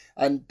tie,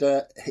 and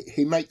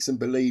he makes them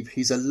believe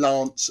he's a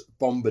Lance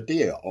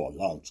Bombardier, or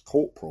Lance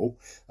Corporal,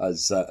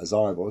 as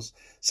I was,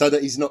 so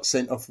that he's not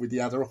sent off with the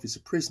other officer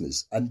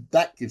prisoners. And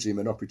that gives him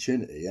an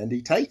opportunity, and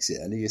he takes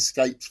it, and he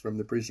escapes from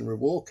the prisoner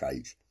of war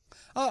cage.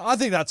 I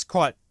think that's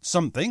quite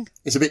something.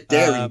 It's a bit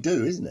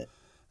daring-do, isn't it?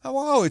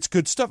 Oh, it's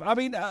good stuff. I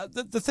mean,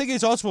 the thing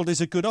is, Oswald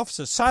is a good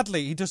officer.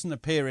 Sadly, he doesn't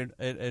appear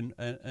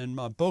in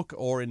my book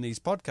or in these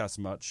podcasts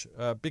much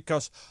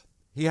because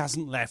he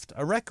hasn't left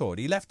a record.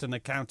 He left an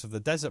account of the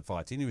desert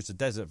fighting. He was a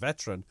desert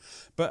veteran,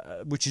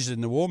 but which is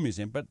in the War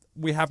Museum. But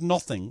we have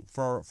nothing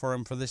for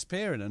him for this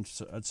period, and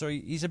so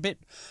he's a bit.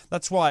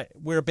 That's why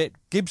we're a bit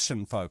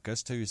Gibson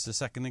focused, who's the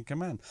second in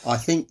command. I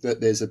think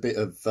that there's a bit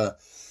of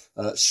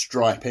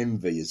stripe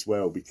envy as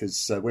well,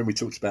 because when we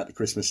talked about the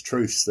Christmas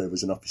truce, there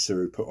was an officer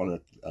who put on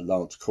a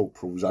Lance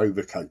Corporal's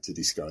overcoat to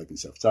disguise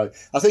himself. So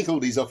I think all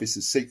these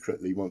officers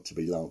secretly want to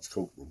be Lance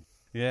Corporal.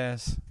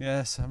 Yes,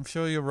 I'm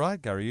sure you're right,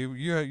 Gary.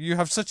 You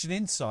have such an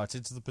insight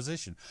into the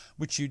position,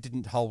 which you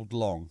didn't hold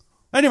long.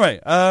 Anyway,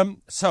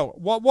 so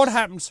what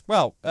happens?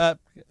 Well,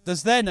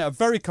 there's then a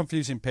very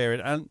confusing period,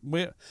 and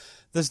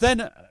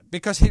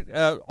because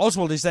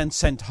Oswald is then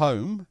sent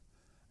home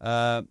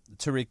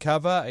to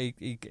recover,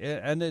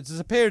 and there's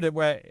a period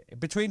where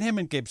between him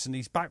and Gibson,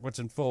 he's backwards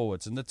and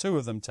forwards, and the two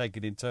of them take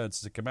it in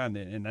turns to command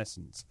in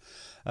essence.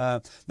 Now,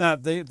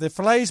 the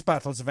Falaise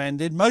battles have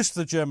ended. Most of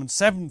the German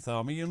 7th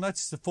Army, you'll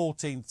notice the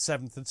 14th,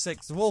 7th and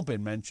 6th have all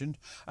been mentioned,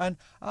 and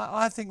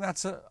I think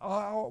that's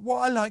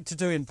what I like to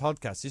do in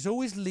podcasts is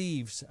always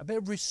leaves a bit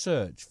of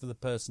research for the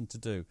person to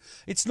do.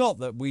 It's not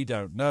that we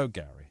don't know,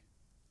 Gary.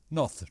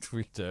 Not that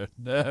we don't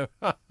know.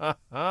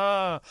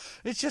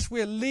 It's just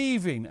we're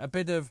leaving a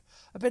bit of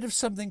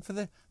something for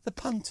the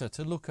punter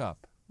to look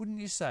up, wouldn't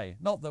you say?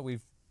 Not that we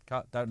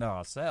don't know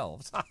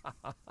ourselves.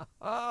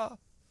 Well,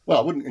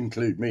 I wouldn't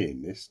include me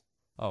in this.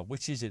 Oh,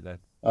 which is it then?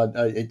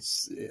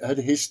 It's a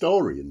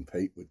historian,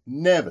 Pete, would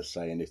never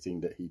say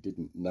anything that he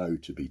didn't know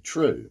to be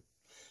true.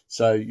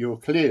 So you're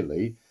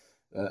clearly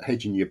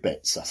hedging your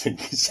bets, I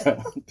think is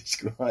how I'd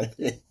describe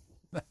it.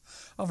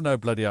 I've no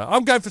bloody idea.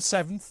 I'm going for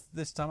 7th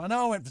this time. I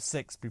know I went for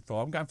 6th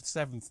before. I'm going for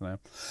 7th now.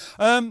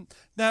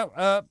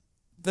 Now,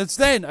 there's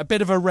then a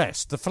bit of a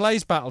rest. The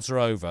Falaise battles are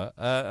over,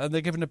 and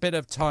they're given a bit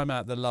of time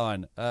out the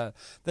line.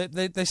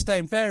 They stay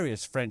in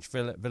various French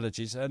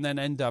villages and then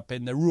end up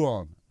in the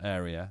Rouen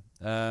area.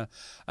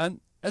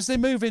 And as they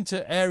move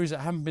into areas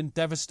that haven't been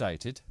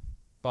devastated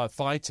by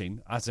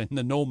fighting, as in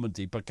the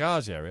Normandy,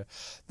 Bocage area,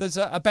 there's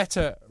a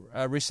better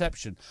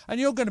reception. And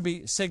you're going to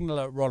be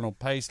signaller Ronald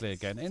Paisley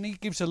again, and he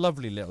gives a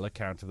lovely little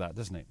account of that,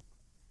 doesn't he?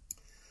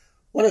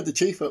 One of the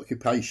chief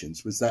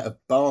occupations was that of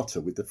barter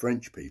with the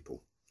French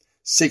people,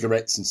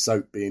 cigarettes and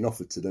soap being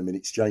offered to them in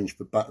exchange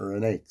for butter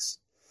and eggs.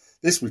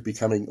 This was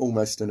becoming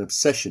almost an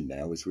obsession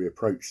now as we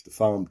approached the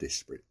farm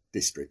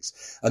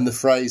districts, and the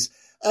phrase,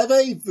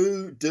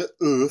 "Avez-vous de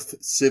earth,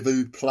 s'il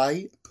vous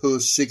plaît, pour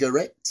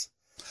cigarette?"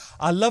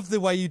 I love the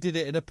way you did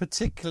it in a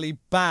particularly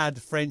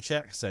bad French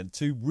accent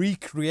to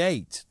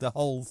recreate the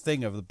whole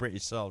thing of the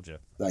British soldier.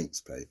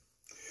 Thanks, Pete.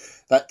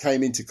 That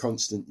came into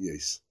constant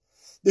use.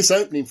 This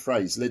opening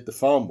phrase led the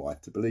farm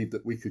wife to believe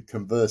that we could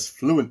converse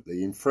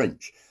fluently in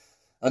French,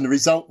 and the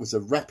result was a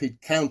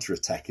rapid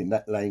counter-attack in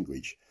that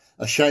language.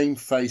 A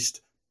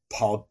shame-faced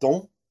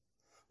 "pardon"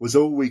 was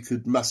all we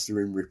could muster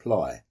in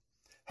reply.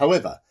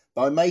 However,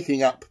 by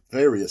making up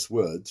various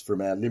words from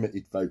our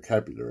limited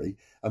vocabulary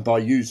and by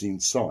using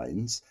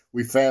signs,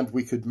 we found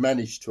we could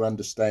manage to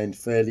understand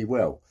fairly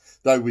well,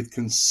 though with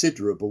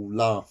considerable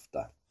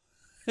laughter.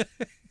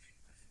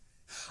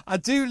 I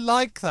do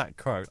like that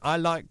quote. I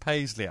like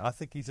Paisley. I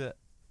think he's a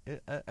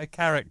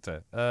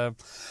character.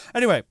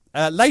 Anyway,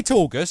 late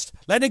August,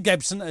 Leonard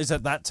Gibson is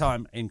at that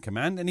time in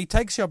command, and he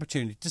takes the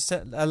opportunity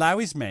to allow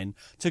his men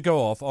to go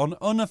off on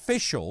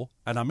unofficial,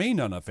 and I mean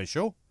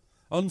unofficial,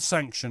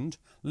 unsanctioned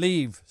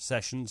leave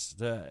sessions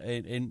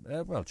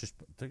just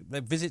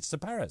visits to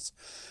Paris.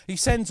 He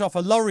sends off a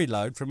lorry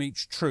load from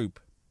each troop,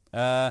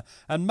 and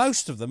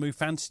most of them who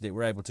fancied it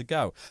were able to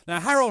go.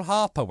 Now, Harold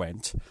Harper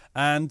went,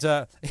 and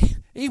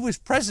he was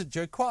present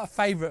during quite a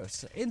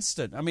favourite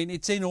instant. I mean,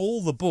 it's in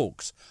all the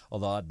books,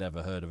 although I'd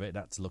never heard of it.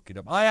 That's to look it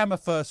up. I am a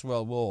First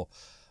World War.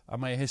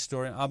 I'm a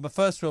historian. I'm a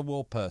First World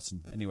War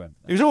person. Anyway,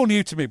 it was all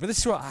new to me, but this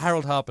is what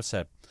Harold Harper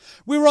said.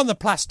 We were on the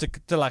Place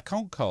de la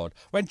Concorde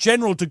when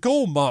General de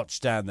Gaulle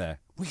marched down there.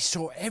 We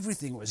saw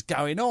everything that was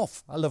going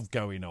off. I love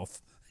going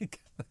off.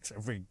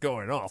 Everything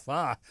going off,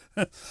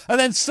 And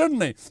then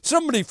suddenly,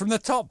 somebody from the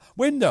top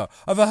window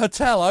of a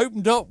hotel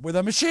opened up with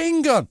a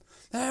machine gun.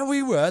 There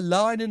we were,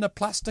 lying in the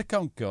Place de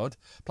Concorde,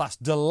 Place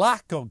de la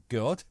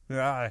Concorde,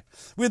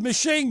 with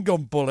machine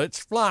gun bullets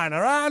flying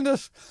around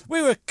us.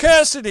 We were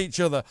cursing each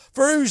other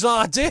for whose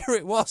idea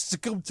it was to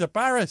come to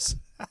Paris.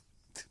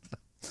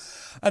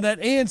 And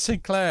then Ian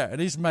Sinclair and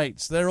his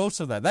mates, they're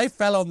also there. They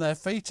fell on their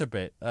feet a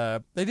bit. They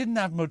didn't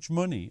have much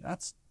money.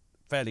 That's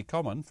fairly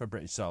common for a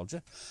British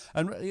soldier.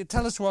 And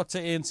tell us what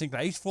Ian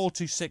Sinclair, he's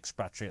 426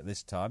 battery at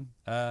this time.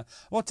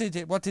 What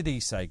did he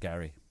say,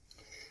 Gary?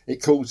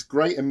 It caused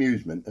great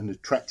amusement and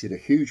attracted a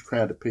huge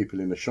crowd of people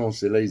in the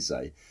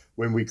Champs-Élysées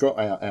when we got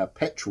out our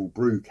petrol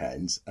brew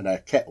cans and our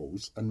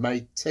kettles and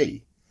made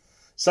tea.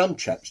 Some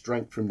chaps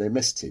drank from their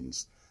mess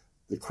tins.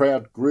 The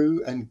crowd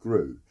grew and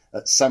grew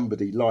at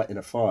somebody lighting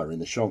a fire in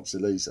the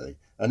Champs-Élysées,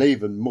 and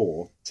even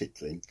more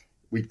tickling,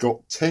 we'd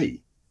got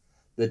tea.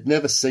 They'd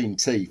never seen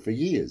tea for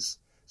years,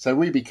 so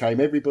we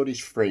became everybody's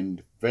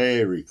friend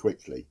very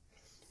quickly.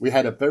 We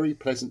had a very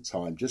pleasant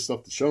time just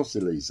off the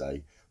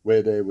Champs-Élysées,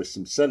 where there were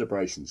some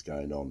celebrations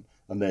going on,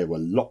 and there were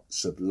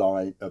lots of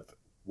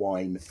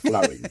wine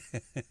flowing.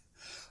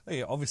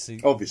 Yeah,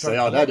 obviously,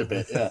 I'd had a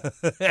bit,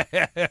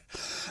 yeah.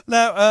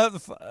 Now,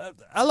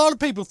 a lot of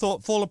people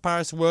thought Fall of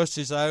Paris worst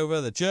is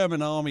over. The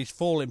German army's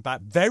falling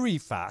back very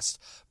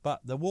fast,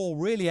 but the war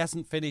really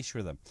hasn't finished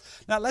with them.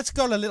 Now, let's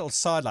go on a little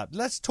sideline.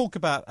 Let's talk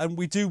about, and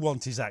we do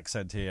want his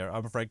accent here,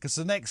 I'm afraid, because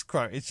the next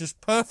quote is just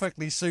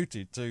perfectly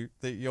suited to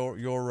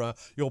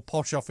your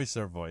posh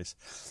officer voice,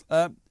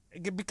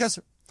 because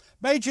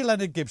Major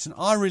Leonard Gibson,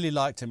 I really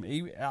liked him.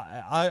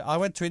 I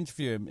went to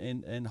interview him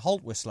in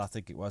Haltwhistle, I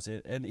think it was,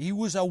 and he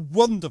was a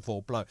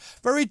wonderful bloke.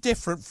 Very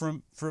different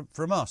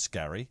from us,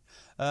 Gary.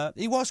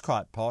 He was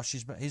quite posh.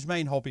 His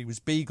main hobby was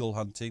beagle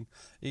hunting.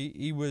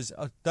 He was...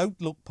 don't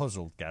look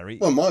puzzled, Gary.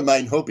 Well, my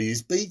main hobby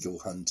is beagle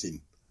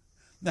hunting.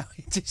 No,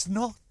 it is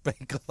not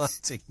beagle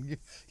hunting.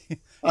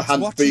 I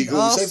hunt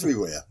beagles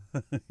everywhere.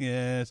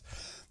 Yes.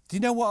 Do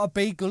you know what a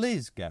beagle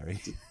is, Gary?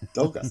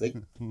 Dog, I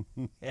think.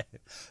 Yeah,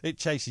 it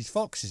chases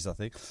foxes, I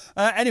think.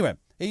 Anyway,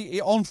 he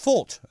on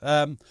foot.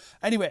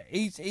 Anyway,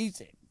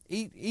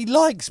 he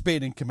likes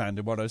being in command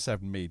of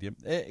 107 Medium.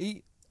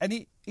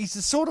 He's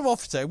the sort of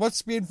officer who wants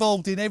to be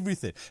involved in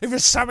everything. If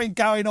there's something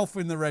going off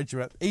in the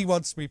regiment, he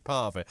wants to be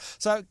part of it.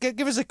 So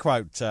give us a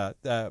quote,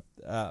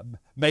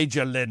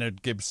 Major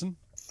Leonard Gibson.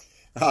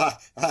 I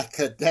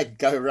could then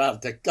go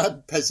round to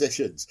gun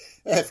positions.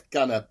 If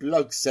Gunner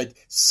Bloggs said,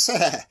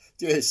 "Sir,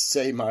 do you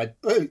see my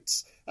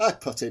boots? I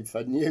put in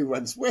for new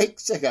ones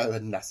weeks ago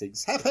and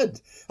nothing's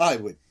happened," I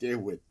would deal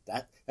with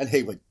that and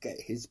he would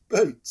get his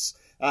boots.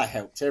 I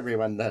helped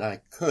everyone that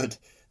I could.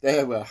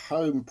 There were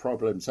home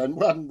problems and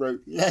one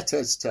wrote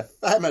letters to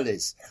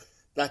families.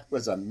 That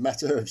was a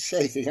matter of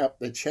shaking up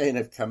the chain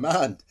of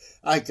command.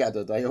 I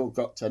gather they all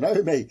got to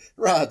know me,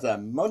 rather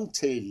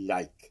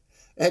Monty-like.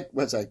 It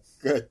was a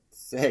good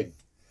thing.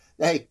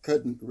 They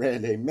couldn't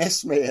really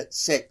miss me at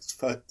 6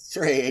 foot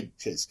 3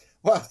 inches,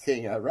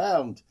 walking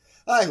around.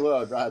 I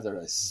wore rather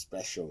a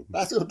special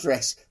battle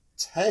dress,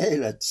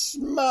 tailored,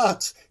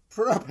 smart,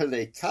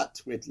 properly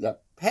cut with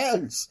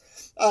lapels.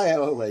 I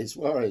always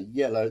wore a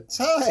yellow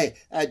tie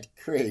and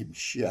cream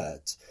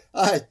shirt.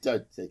 I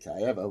don't think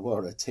I ever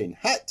wore a tin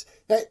hat.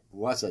 It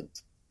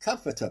wasn't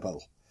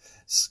comfortable.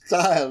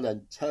 Style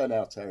and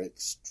turnout are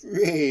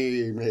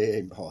extremely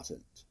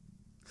important.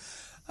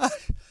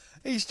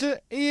 He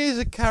is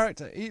a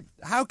character.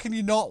 How can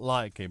you not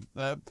like him?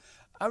 I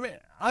mean,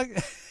 I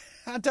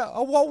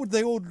don't, what would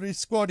the ordinary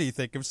squaddy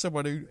think of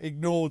someone who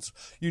ignores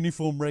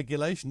uniform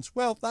regulations?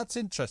 Well, that's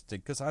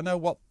interesting because I know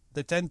what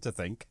they tend to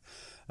think.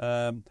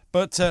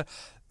 But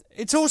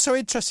it's also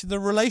interesting the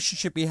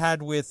relationship he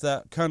had with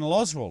Colonel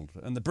Oswald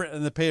and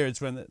the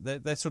periods when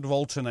they sort of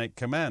alternate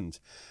command.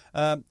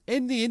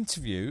 In the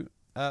interview,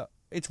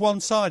 it's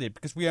one-sided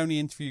because we only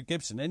interviewed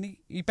Gibson, and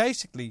he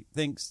basically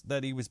thinks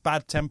that he was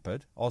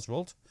bad-tempered,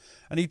 Oswald,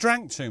 and he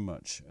drank too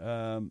much,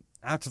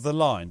 out of the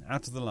line,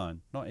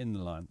 not in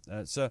the line.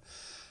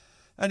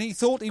 And he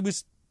thought he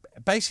was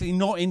basically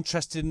not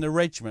interested in the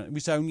regiment. He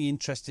was only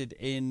interested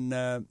in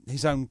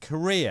his own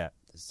career.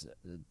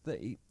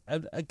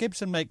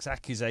 Gibson makes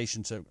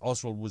accusations that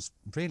Oswald was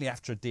really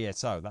after a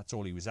DSO. That's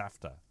all he was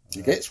after.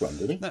 He gets one,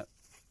 didn't he? No.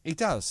 He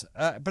does,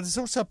 but there's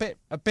also a bit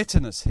of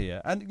bitterness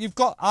here. And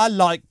I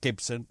like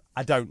Gibson.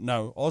 I don't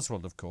know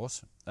Oswald, of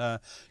course.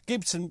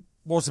 Gibson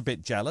was a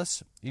bit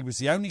jealous. He was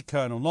the only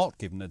colonel not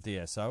given a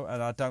DSO,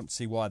 and I don't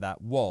see why that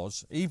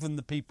was. Even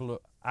the people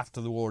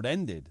after the war had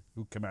ended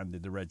who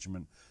commanded the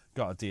regiment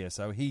got a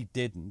DSO. He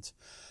didn't.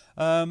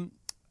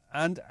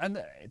 And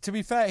to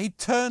be fair, he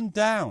turned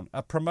down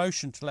a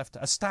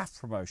staff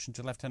promotion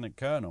to lieutenant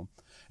colonel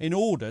in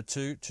order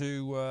to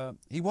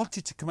he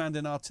wanted to command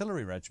an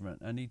artillery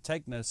regiment, and he'd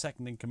taken a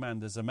second in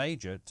command as a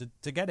major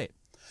to get it.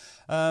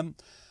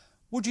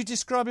 Would you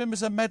describe him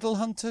as a medal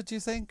hunter, do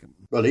you think?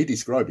 Well, he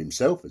described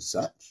himself as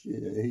such.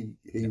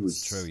 He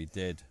was true, he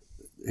did.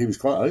 He was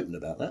quite open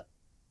about that.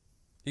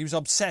 He was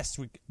obsessed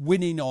with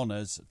winning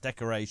honours,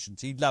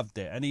 decorations. He loved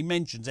it, and he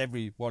mentions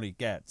every one he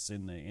gets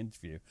in the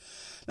interview.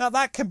 Now,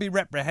 that can be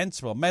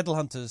reprehensible, medal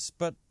hunters,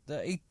 but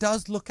he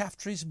does look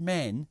after his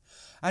men,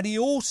 and he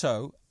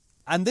also,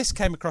 and this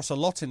came across a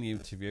lot in the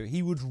interview,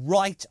 he would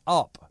write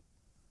up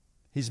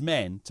his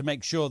men to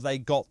make sure they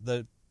got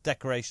the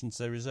decorations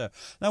they reserve.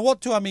 Now, what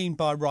do I mean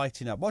by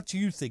writing up? What do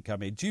you think I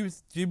mean? Do you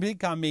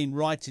think I mean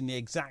writing the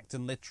exact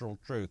and literal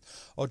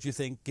truth, or do you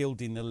think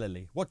gilding the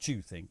lily? What do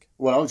you think?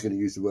 Well, I was going to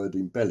use the word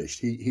embellished.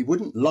 He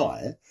wouldn't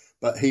lie,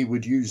 but he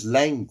would use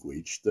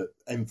language that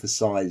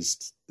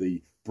emphasised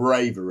the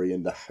bravery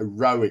and the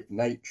heroic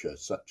nature,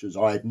 such as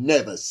 "I've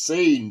never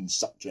seen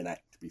such an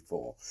act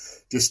before,"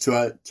 just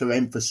to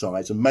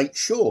emphasise and make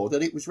sure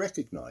that it was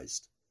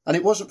recognised. And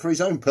it wasn't for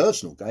his own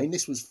personal gain.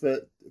 This was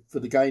for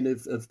the gain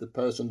of the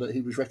person that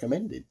he was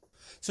recommending.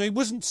 So he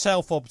wasn't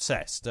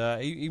self-obsessed.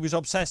 He was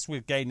obsessed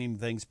with gaining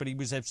things, but he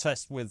was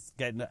obsessed with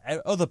getting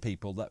other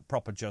people that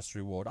proper just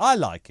reward. I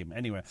like him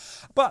anyway.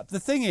 But the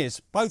thing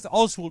is, both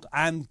Oswald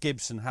and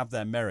Gibson have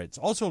their merits.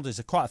 Oswald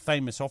is quite a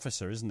famous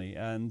officer, isn't he?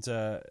 And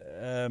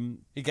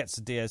he gets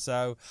the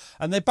DSO.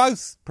 And they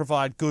both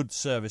provide good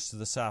service to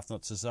the South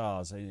Notts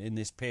Hussars in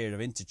this period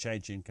of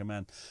interchanging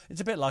command.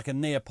 It's a bit like a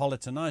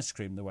Neapolitan ice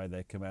cream, the way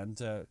they command.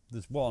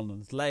 There's one,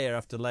 and layer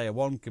after layer,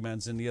 one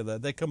commands in the other.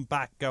 They come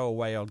back, go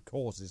away on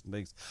courses and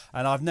things.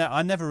 And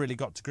I never really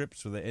got to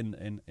grips with it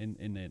in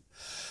it.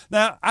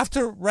 Now,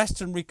 after rest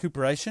and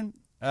recuperation,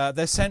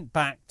 they're sent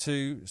back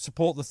to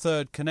support the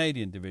 3rd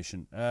Canadian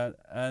Division.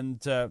 And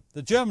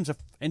the Germans are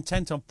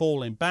intent on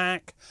falling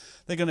back.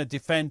 They're going to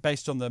defend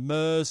based on the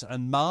Meuse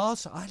and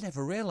Mars. I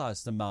never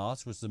realised the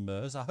Mars was the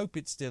Meuse. I hope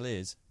it still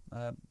is.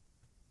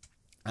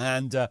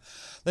 And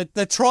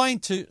they're trying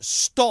to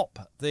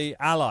stop the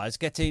Allies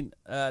getting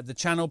the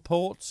Channel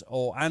ports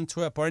or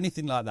Antwerp or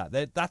anything like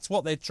that. That's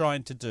what they're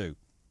trying to do.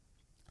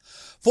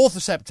 4th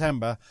of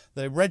September,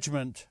 the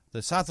regiment,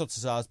 the South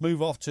Notts Hussars,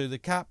 move off to the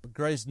Cap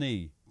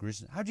Grisnez.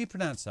 How do you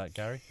pronounce that,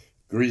 Gary?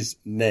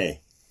 Grisnez.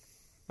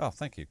 Oh,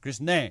 thank you.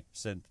 Grisnez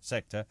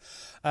sector.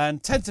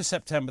 And 10th of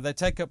September, they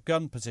take up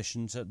gun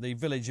positions at the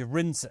village of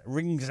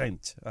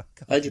Ringsent. Oh,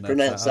 how do you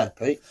pronounce that,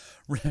 Pete?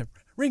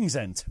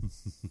 Ringsent.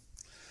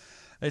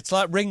 It's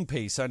like ring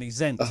piece, only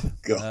Zent. Oh,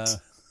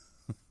 God.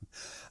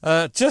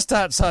 Just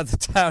outside the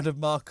town of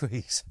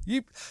Marquise.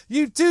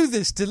 You do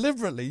this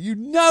deliberately. You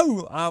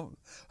know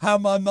how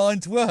my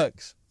mind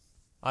works.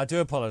 I do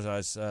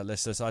apologise,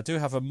 listeners. I do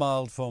have a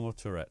mild form of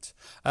Tourette.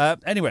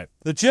 Anyway,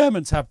 the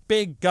Germans have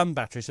big gun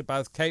batteries at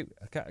both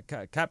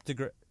Cap de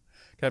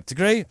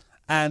Gris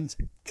and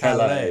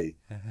Calais.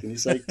 Can you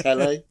say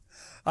Calais?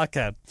 I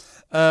can.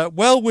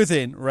 Well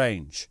within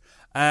range.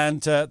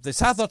 And the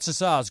South Notts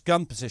Hussars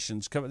gun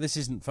positions, this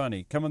isn't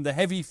funny, come under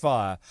heavy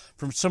fire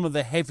from some of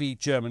the heavy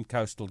German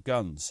coastal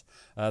guns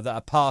that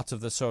are part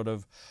of the sort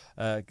of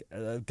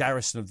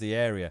garrison of the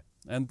area.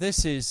 And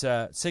this is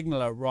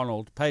Signaller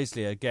Ronald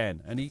Paisley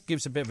again, and he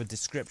gives a bit of a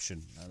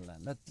description.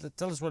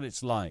 Tell us what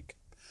it's like.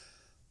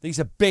 These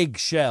are big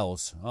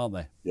shells, aren't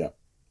they? Yeah.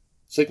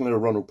 Signaller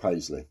Ronald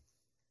Paisley.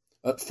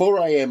 At 4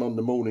 a.m. on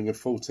the morning of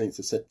 14th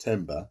of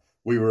September,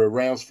 we were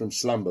aroused from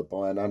slumber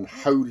by an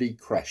unholy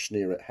crash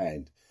near at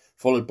hand,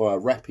 followed by a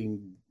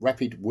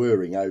rapid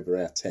whirring over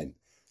our tent.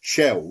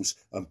 Shells,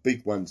 and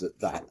big ones at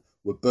that,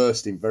 were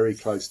bursting very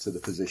close to the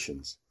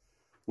positions.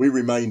 We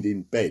remained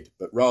in bed,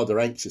 but rather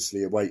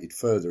anxiously awaited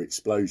further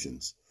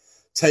explosions.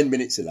 10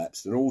 minutes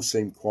elapsed and all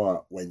seemed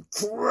quiet when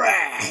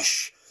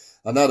crash!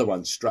 Another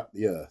one struck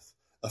the earth.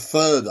 A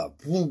further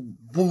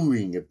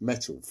booming of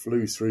metal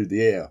flew through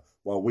the air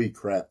while we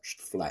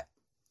crouched flat.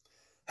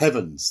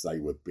 Heavens, they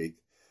were big.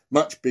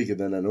 Much bigger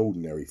than an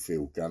ordinary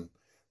field gun.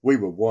 We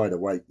were wide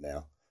awake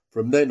now.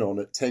 From then on,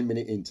 at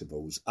 10-minute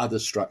intervals,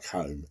 others struck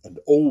home, and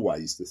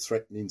always the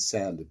threatening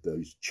sound of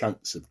those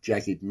chunks of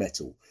jagged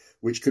metal,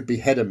 which could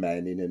behead a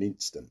man in an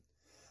instant.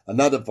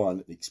 Another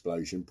violent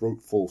explosion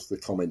brought forth the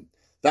comment,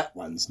 "That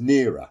one's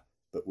nearer,"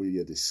 but we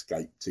had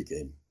escaped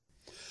again.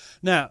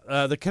 Now,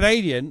 the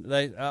Canadian,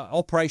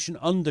 Operation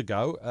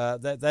Undergo,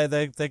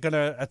 they're going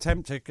to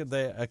attempt to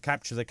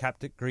capture the Cap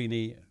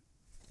Grisnez.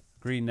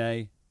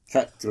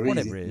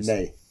 Whatever it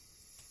is.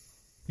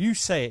 You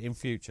say it in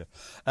future.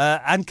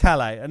 And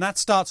Calais. And that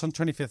starts on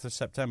 25th of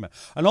September.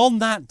 And on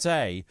that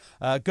day,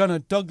 Gunner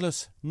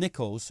Douglas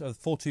Nichols of the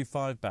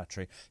 425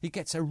 Battery, he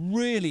gets a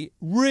really,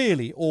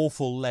 really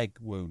awful leg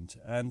wound.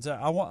 And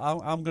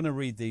I'm going to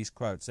read these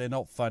quotes. They're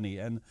not funny.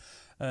 And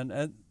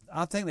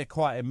I think they're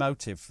quite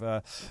emotive.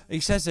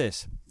 He says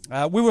this: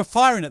 we were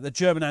firing at the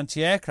German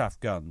anti-aircraft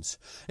guns.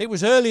 It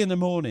was early in the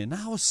morning.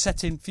 I was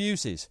setting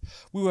fuses.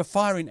 We were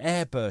firing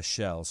airburst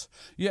shells.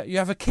 You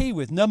have a key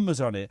with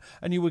numbers on it,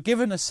 and you were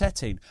given a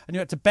setting, and you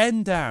had to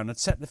bend down and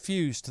set the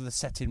fuse to the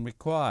setting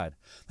required.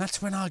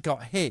 That's when I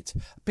got hit.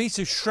 A piece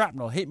of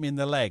shrapnel hit me in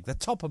the leg, the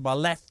top of my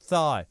left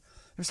thigh.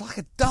 It was like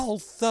a dull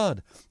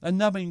thud, a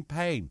numbing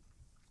pain.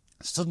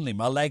 Suddenly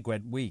my leg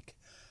went weak.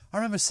 I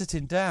remember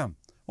sitting down.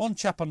 One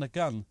chap on the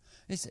gun,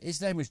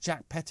 his name was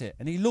Jack Pettit,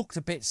 and he looked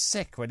a bit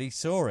sick when he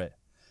saw it.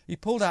 He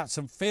pulled out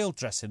some field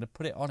dressing and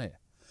put it on it.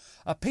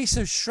 A piece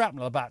of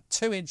shrapnel about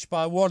 2 inch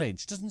by 1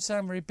 inch. Doesn't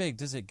sound very big,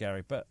 does it,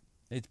 Gary? But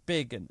it's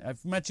big, and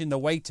imagine the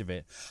weight of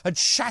it. Had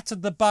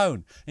shattered the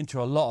bone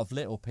into a lot of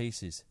little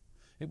pieces.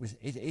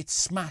 It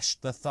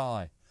smashed the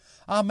thigh.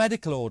 Our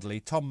medical orderly,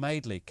 Tom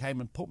Madeley,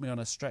 came and put me on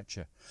a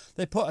stretcher.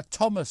 They put a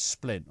Thomas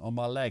splint on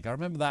my leg. I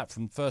remember that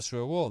from the First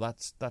World War.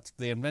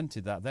 They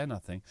invented that then, I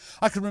think.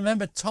 I can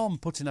remember Tom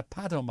putting a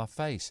pad on my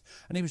face,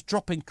 and he was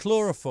dropping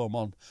chloroform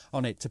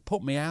on it to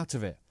put me out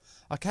of it.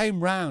 I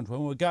came round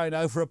when we were going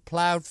over a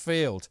ploughed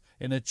field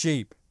in a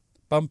jeep,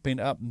 bumping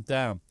up and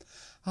down.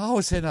 I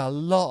was in a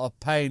lot of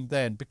pain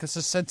then because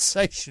the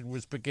sensation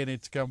was beginning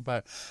to come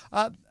back.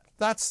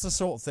 That's the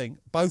sort of thing,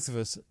 both of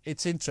us,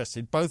 it's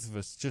interesting, both of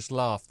us just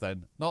laughed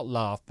then. Not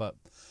laugh, but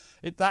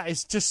that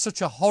is just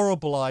such a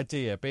horrible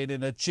idea, being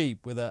in a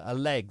jeep with a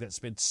leg that's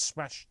been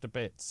smashed to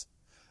bits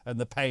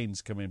and the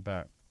pain's coming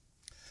back.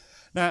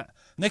 Now,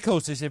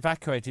 Nichols is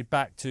evacuated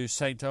back to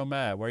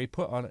Saint-Omer, where they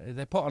put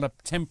on a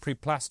temporary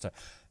plaster.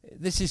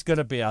 This is going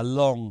to be a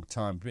long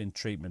time in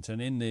treatment,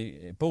 and in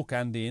the book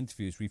and the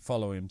interviews we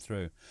follow him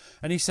through.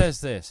 And he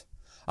says this,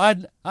 I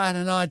had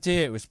an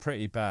idea it was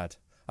pretty bad.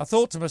 I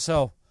thought to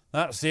myself,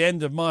 that's the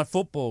end of my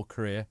football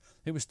career.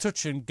 It was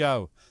touch and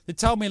go. They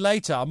told me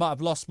later I might have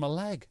lost my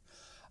leg.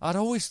 I'd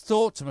always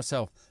thought to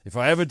myself, if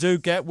I ever do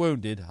get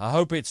wounded, I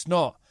hope it's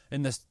not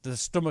in the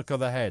stomach or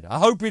the head. I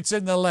hope it's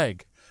in the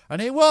leg.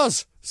 And it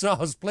was. So I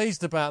was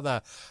pleased about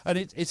that. And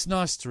it's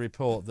nice to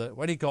report that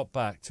when he got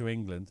back to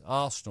England,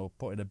 Arsenal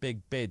put in a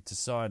big bid to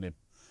sign him.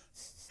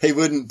 He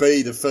wouldn't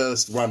be the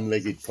first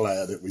one-legged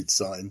player that we'd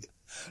signed.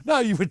 No,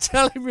 you were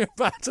telling me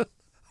about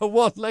a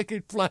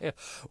one-legged player.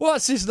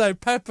 What's his name?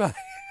 Pepe.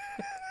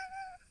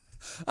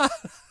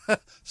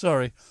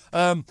 Sorry,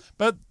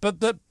 but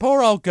the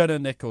poor old Gunnar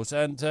Nichols,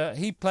 and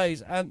he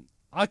plays, and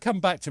I come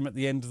back to him at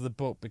the end of the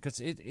book because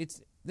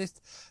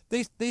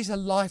these are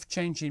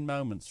life-changing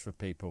moments for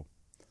people.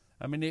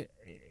 I mean,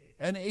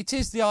 it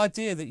is the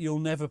idea that you'll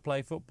never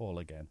play football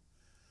again.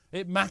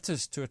 It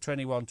matters to a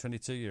 21,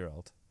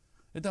 22-year-old.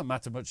 It don't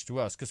matter much to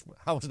us because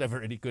I was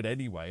never any good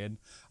anyway, and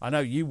I know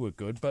you were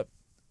good, but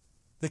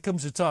there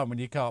comes a time when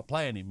you can't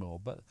play anymore.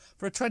 But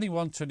for a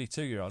 21,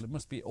 22-year-old, it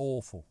must be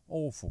awful,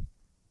 awful.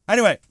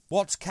 Anyway,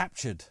 what's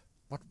captured?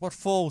 What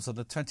falls on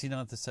the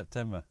 29th of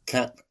September?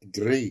 Cap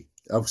Gris.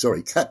 Oh,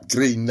 sorry, Cap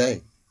Green.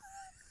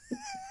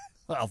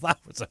 Well, that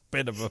was a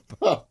bit of a...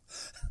 Oh,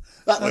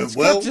 that went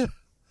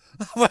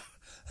well.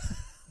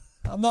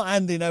 I'm not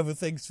handing over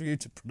things for you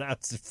to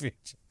pronounce in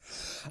future.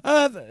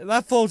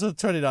 That falls on the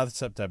 29th of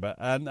September,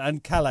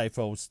 and Calais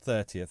falls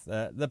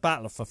 30th. The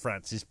battle for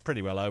France is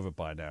pretty well over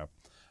by now.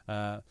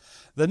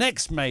 The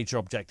next major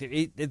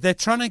objective, they're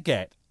trying to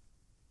get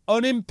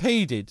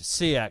unimpeded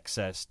sea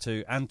access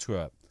to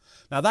Antwerp.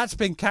 Now, that's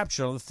been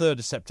captured on the 3rd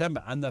of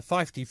September, and the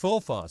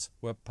 54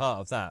 were part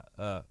of that,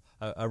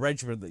 a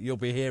regiment that you'll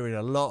be hearing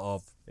a lot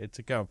of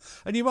to come.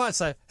 And you might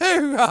say,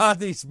 who are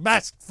these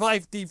masked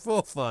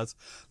 54?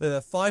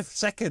 They're the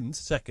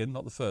second,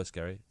 not the first,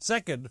 Gary,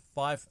 2nd,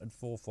 5 and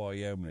 4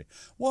 Yeomanry.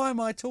 Why am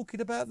I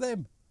talking about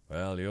them?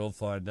 Well, you'll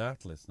find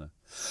out, listener.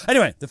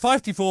 Anyway, the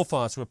 54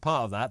 were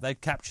part of that. They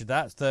captured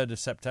that 3rd of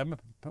September,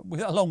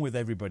 along with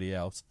everybody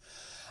else.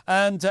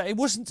 And it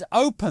wasn't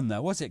open,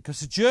 though, was it? Because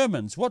the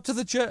Germans,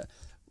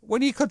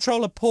 when you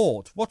control a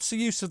port, what's the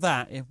use of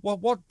that?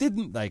 What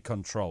didn't they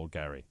control,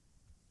 Gary?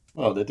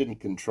 Well, they didn't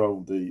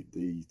control the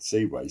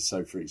seaways.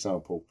 So, for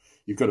example,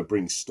 you've got to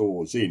bring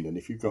stores in. And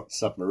if you've got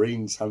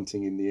submarines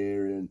hunting in the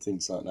area and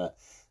things like that,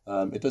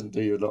 it doesn't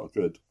do you a lot of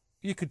good.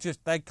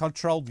 They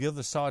controlled the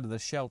other side of the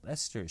Scheldt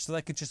estuary, so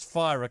they could just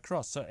fire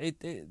across. So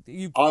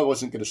I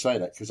wasn't going to say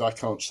that because I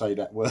can't say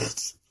that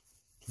word.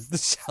 The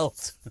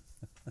Scheldt.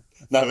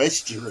 No,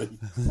 estuary.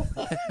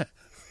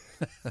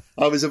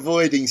 I was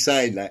avoiding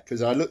saying that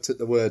because I looked at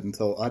the word and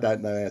thought, I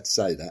don't know how to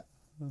say that.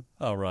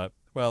 All right.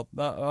 Well,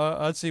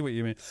 I see what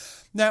you mean.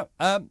 Now,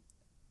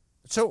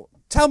 so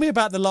tell me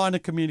about the line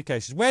of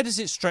communications. Where does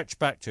it stretch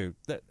back to?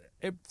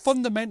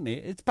 Fundamentally,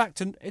 it's back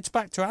to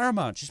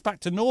Arromanches. It's back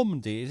to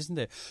Normandy, isn't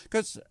it?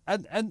 Because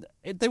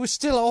they were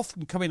still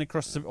often coming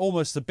across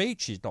almost the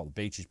beaches, not the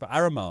beaches, but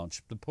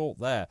Arromanches, the port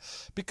there,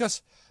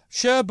 because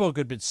Cherbourg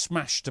had been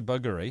smashed to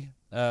buggery.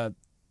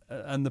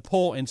 And the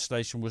port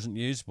installation wasn't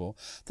usable.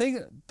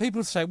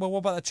 People say, well, what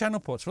about the channel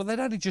ports? Well, they'd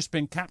only just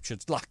been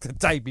captured like the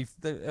day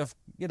before,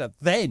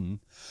 then.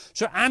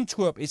 So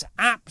Antwerp is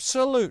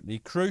absolutely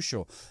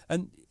crucial.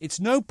 And it's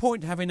no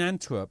point having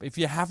Antwerp if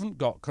you haven't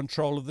got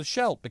control of the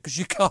Scheldt, because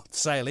you can't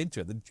sail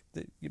into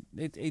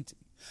it.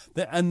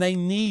 And they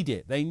need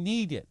it. They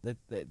need it.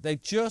 They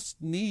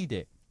just need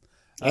it.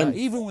 And,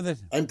 even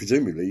with and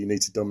presumably you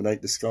need to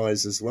dominate the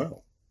skies as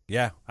well.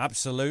 Yeah,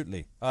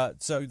 absolutely.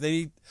 So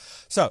the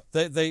South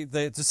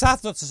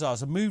Hussars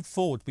have moved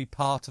forward to be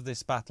part of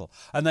this battle,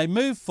 and they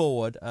move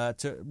forward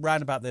to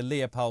round about the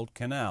Leopold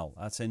Canal.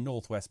 That's in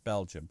northwest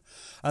Belgium,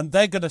 and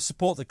they're going to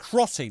support the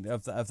crossing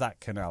of that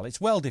canal.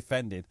 It's well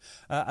defended.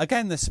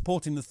 Again, they're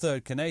supporting the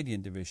 3rd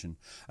Canadian Division,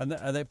 and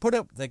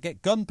they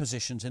get gun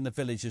positions in the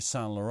village of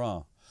Saint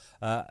Laurent.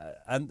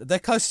 And they're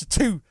close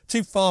to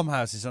two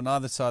farmhouses on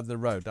either side of the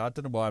road. I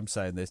don't know why I'm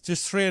saying this.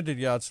 Just 300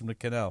 yards from the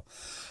canal.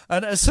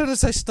 And as soon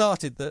as they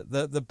started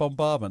the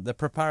bombardment, the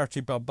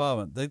preparatory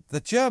bombardment,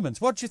 the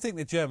Germans, what do you think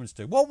the Germans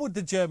do? What would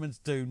the Germans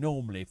do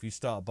normally if you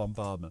start a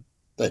bombardment?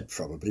 They'd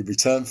probably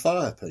return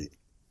fire, Pete.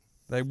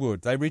 They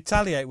would. They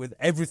retaliate with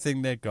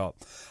everything they've got.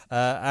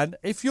 And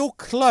if you're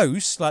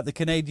close, like the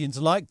Canadians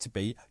like to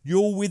be,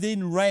 you're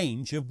within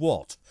range of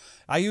what?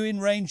 Are you in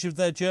range of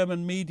their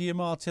German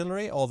medium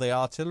artillery or the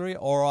artillery,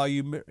 or are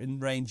you in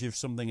range of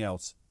something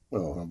else?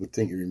 Well, I would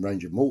think you're in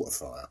range of mortar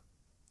fire.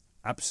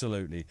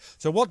 Absolutely.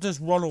 So what does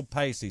Ronald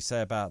Paisley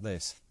say about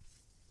this?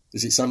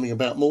 Is it something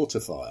about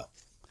mortar fire?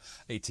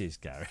 It is,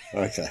 Gary.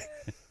 Okay.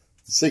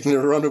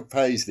 Signaller Ronald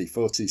Paisley,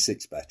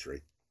 426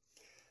 Battery.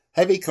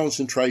 Heavy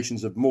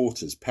concentrations of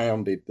mortars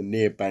pounded the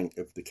near bank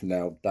of the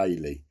canal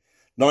daily.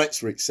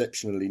 Nights were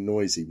exceptionally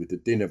noisy, with the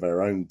din of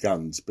our own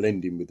guns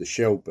blending with the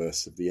shell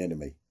bursts of the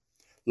enemy.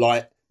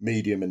 Light,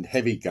 medium and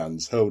heavy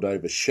guns hurled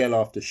over shell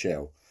after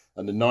shell,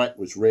 and the night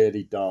was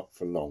rarely dark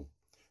for long.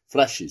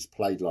 Flashes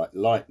played like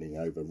lightning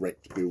over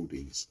wrecked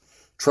buildings.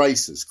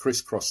 Tracers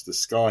crisscrossed the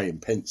sky in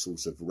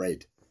pencils of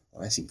red.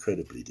 Oh, that's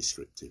incredibly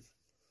descriptive.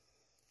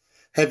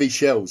 Heavy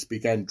shells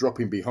began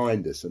dropping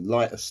behind us and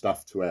lighter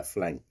stuff to our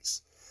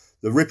flanks.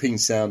 The ripping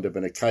sound of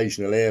an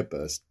occasional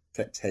airburst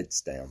kept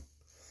heads down.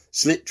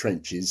 Slit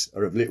trenches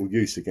are of little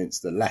use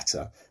against the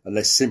latter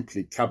unless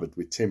simply covered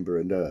with timber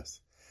and earth.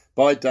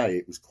 By day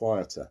it was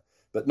quieter,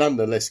 but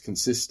nonetheless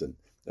consistent,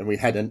 and we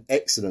had an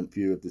excellent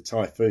view of the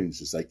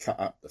Typhoons as they cut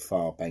up the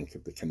far bank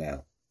of the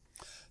canal.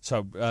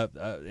 So,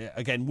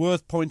 again,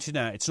 worth pointing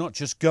out, it's not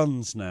just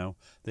guns now.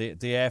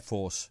 The Air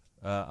Force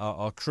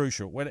are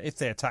crucial if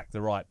they attack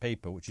the right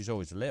people, which is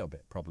always a little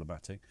bit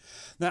problematic.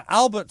 Now,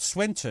 Albert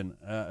Swinton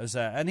is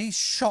there, and he's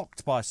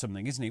shocked by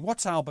something, isn't he?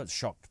 What's Albert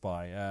shocked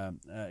by?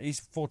 He's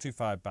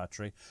 425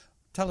 Battery.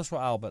 Tell us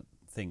what Albert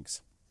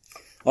thinks.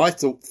 I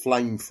thought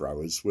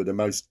flamethrowers were the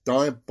most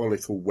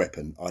diabolical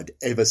weapon I'd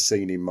ever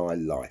seen in my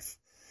life.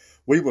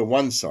 We were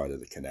one side of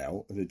the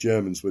canal and the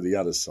Germans were the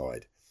other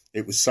side.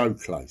 It was so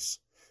close.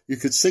 You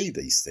could see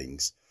these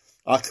things.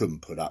 I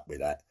couldn't put up with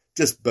that.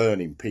 Just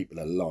burning people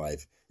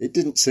alive. It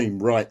didn't seem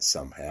right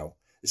somehow.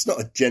 It's not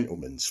a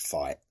gentleman's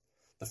fight.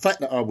 The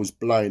fact that I was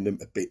blowing them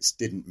to bits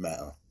didn't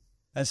matter.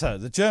 And so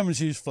the Germans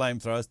use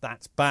flamethrowers.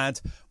 That's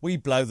bad. We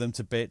blow them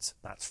to bits.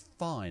 That's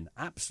fine.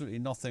 Absolutely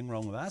nothing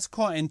wrong with that. That's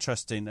quite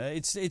interesting.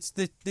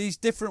 These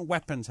different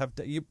weapons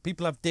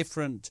people have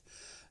different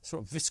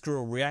sort of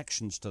visceral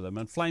reactions to them,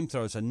 and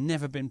flamethrowers have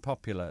never been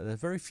popular. There are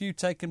very few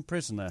taken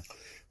prisoner.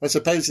 I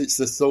suppose it's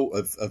the thought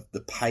of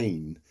the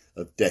pain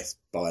of death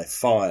by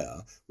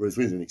fire, whereas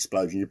with an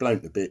explosion, you're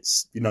blown to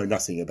bits, you know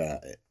nothing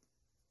about it.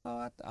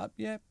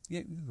 Yeah,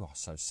 you are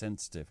so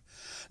sensitive.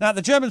 Now,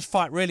 the Germans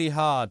fight really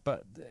hard,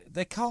 but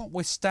they can't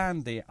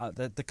withstand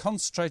the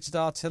concentrated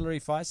artillery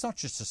fight. It's not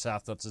just the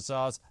South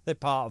Hussars, they're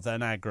part of their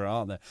NAGRA,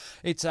 aren't they?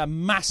 It's a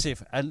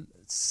massive and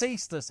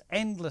ceaseless,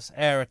 endless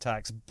air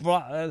attacks,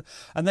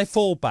 and they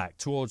fall back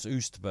towards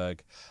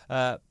Oostburg.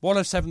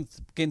 107th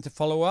begin to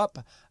follow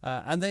up,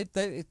 and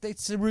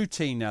it's a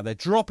routine now. They're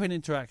dropping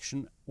into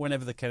action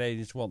whenever the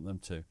Canadians want them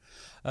to.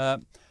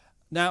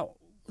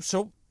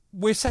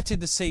 We're setting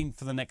the scene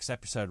for the next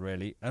episode,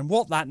 really, and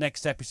what that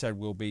next episode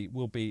will be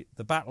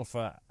the battle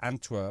for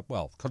Antwerp.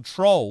 Well,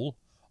 control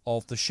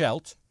of the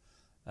Scheldt.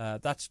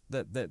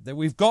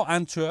 We've got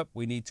Antwerp.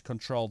 We need to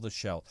control the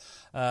Scheldt.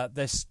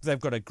 They've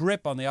got a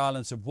grip on the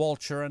islands of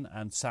Walcheren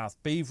and South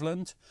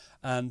Beveland,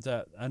 and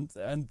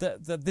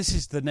this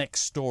is the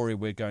next story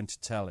we're going to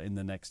tell in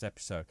the next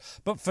episode.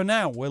 But for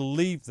now, we'll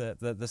leave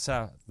the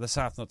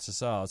South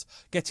Hussars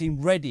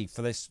getting ready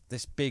for this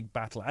big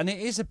battle, and it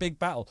is a big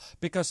battle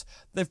because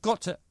they've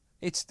got to.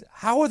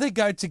 How are they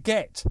going to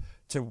get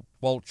to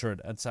Walcheren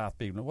and South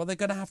Beveland? Well, they're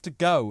going to have to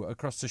go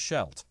across the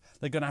Scheldt.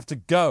 They're going to have to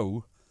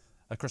go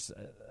across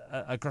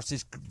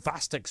this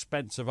vast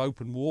expanse of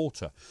open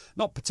water.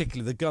 Not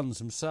particularly the guns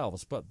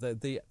themselves, but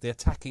the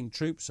attacking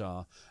troops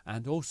are,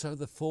 and also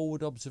the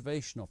forward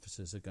observation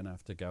officers are going to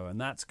have to go, and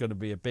that's going to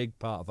be a big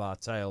part of our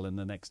tale in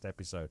the next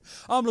episode.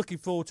 I'm looking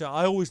forward to it.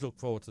 I always look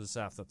forward to the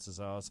South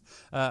Hussars.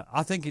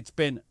 I think it's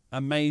been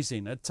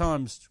amazing, at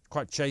times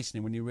quite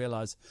chastening when you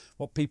realise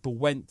what people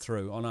went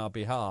through on our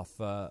behalf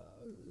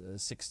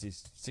 60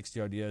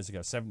 odd years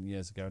ago, 70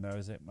 years ago now,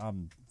 is it?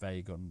 I'm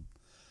vague on.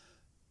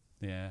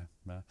 Yeah.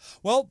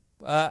 Well,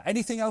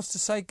 anything else to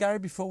say, Gary,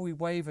 before we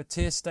wave a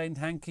tear-stained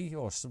hanky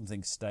or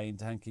something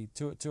stained hanky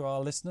to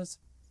our listeners?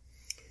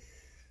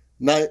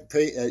 No,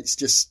 Pete, it's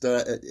just,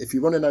 if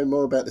you want to know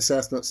more about the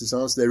South Notts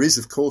Hussars, there is,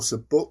 of course, a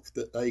book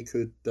that they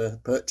could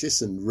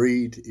purchase and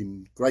read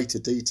in greater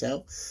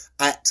detail,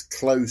 At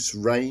Close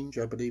Range,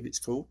 I believe it's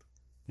called.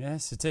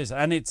 Yes, it is.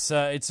 And it's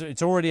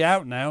already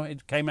out now.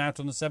 It came out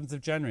on the 7th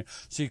of January.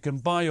 So you can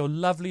buy your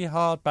lovely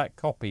hardback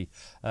copy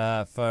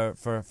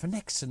for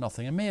next to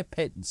nothing, a mere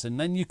pittance, and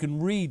then you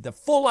can read the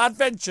full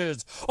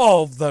adventures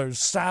of those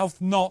South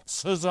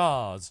Notts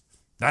Hussars.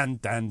 Dun,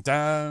 dun,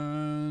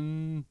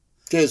 dun.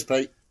 Cheers,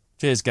 Pete.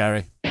 Cheers,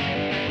 Gary.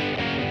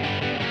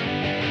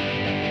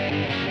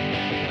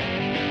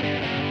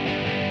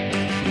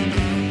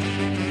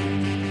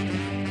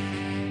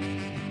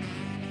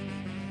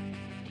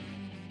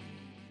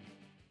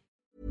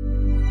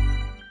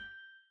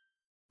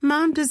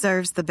 Mom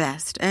deserves the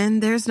best,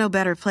 and there's no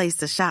better place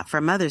to shop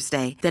for Mother's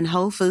Day than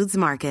Whole Foods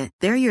Market.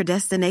 They're your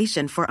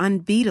destination for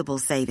unbeatable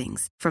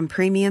savings, from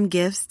premium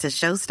gifts to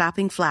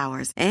show-stopping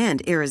flowers and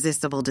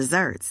irresistible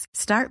desserts.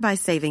 Start by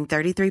saving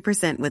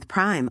 33% with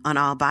Prime on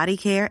all body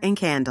care and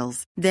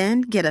candles.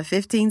 Then get a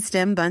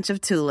 15-stem bunch of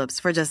tulips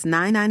for just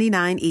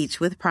 $9.99 each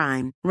with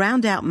Prime.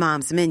 Round out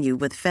Mom's menu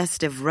with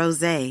festive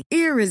rosé,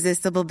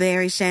 irresistible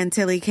berry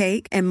chantilly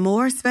cake, and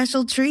more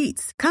special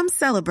treats. Come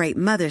celebrate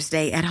Mother's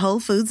Day at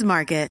Whole Foods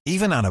Market.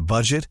 Even on a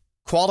budget,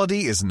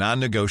 quality is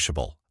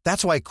non-negotiable.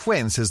 That's why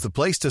Quince is the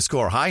place to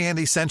score high-end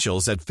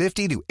essentials at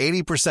 50 to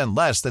 80%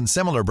 less than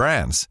similar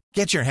brands.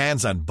 Get your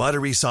hands on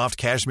buttery soft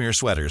cashmere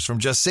sweaters from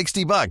just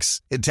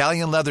 $60,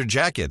 Italian leather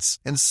jackets,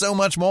 and so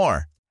much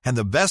more. And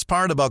the best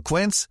part about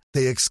Quince,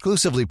 they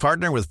exclusively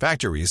partner with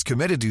factories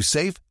committed to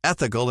safe,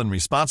 ethical, and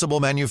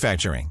responsible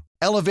manufacturing.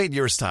 Elevate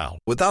your style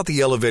without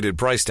the elevated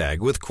price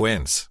tag with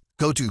Quince.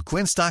 Go to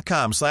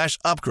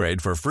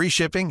quince.com/upgrade for free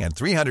shipping and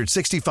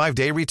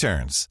 365-day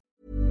returns.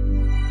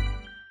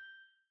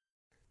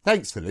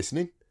 Thanks for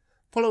listening.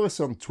 Follow us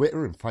on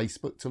Twitter and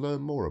Facebook to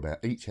learn more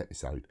about each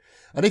episode.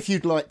 And if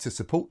you'd like to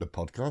support the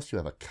podcast, you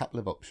have a couple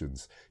of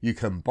options. You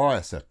can buy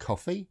us a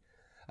coffee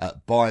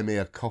at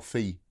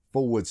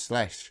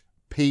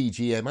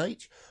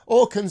buymeacoffee.com/PGMH,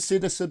 or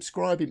consider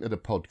subscribing to the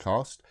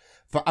podcast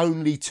for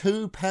only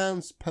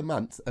 £2 per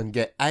month and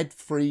get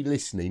ad-free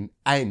listening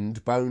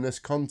and bonus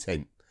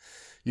content.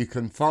 You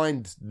can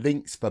find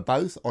links for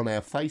both on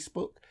our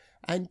Facebook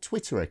and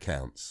Twitter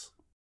accounts.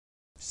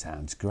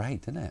 Sounds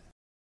great, doesn't it?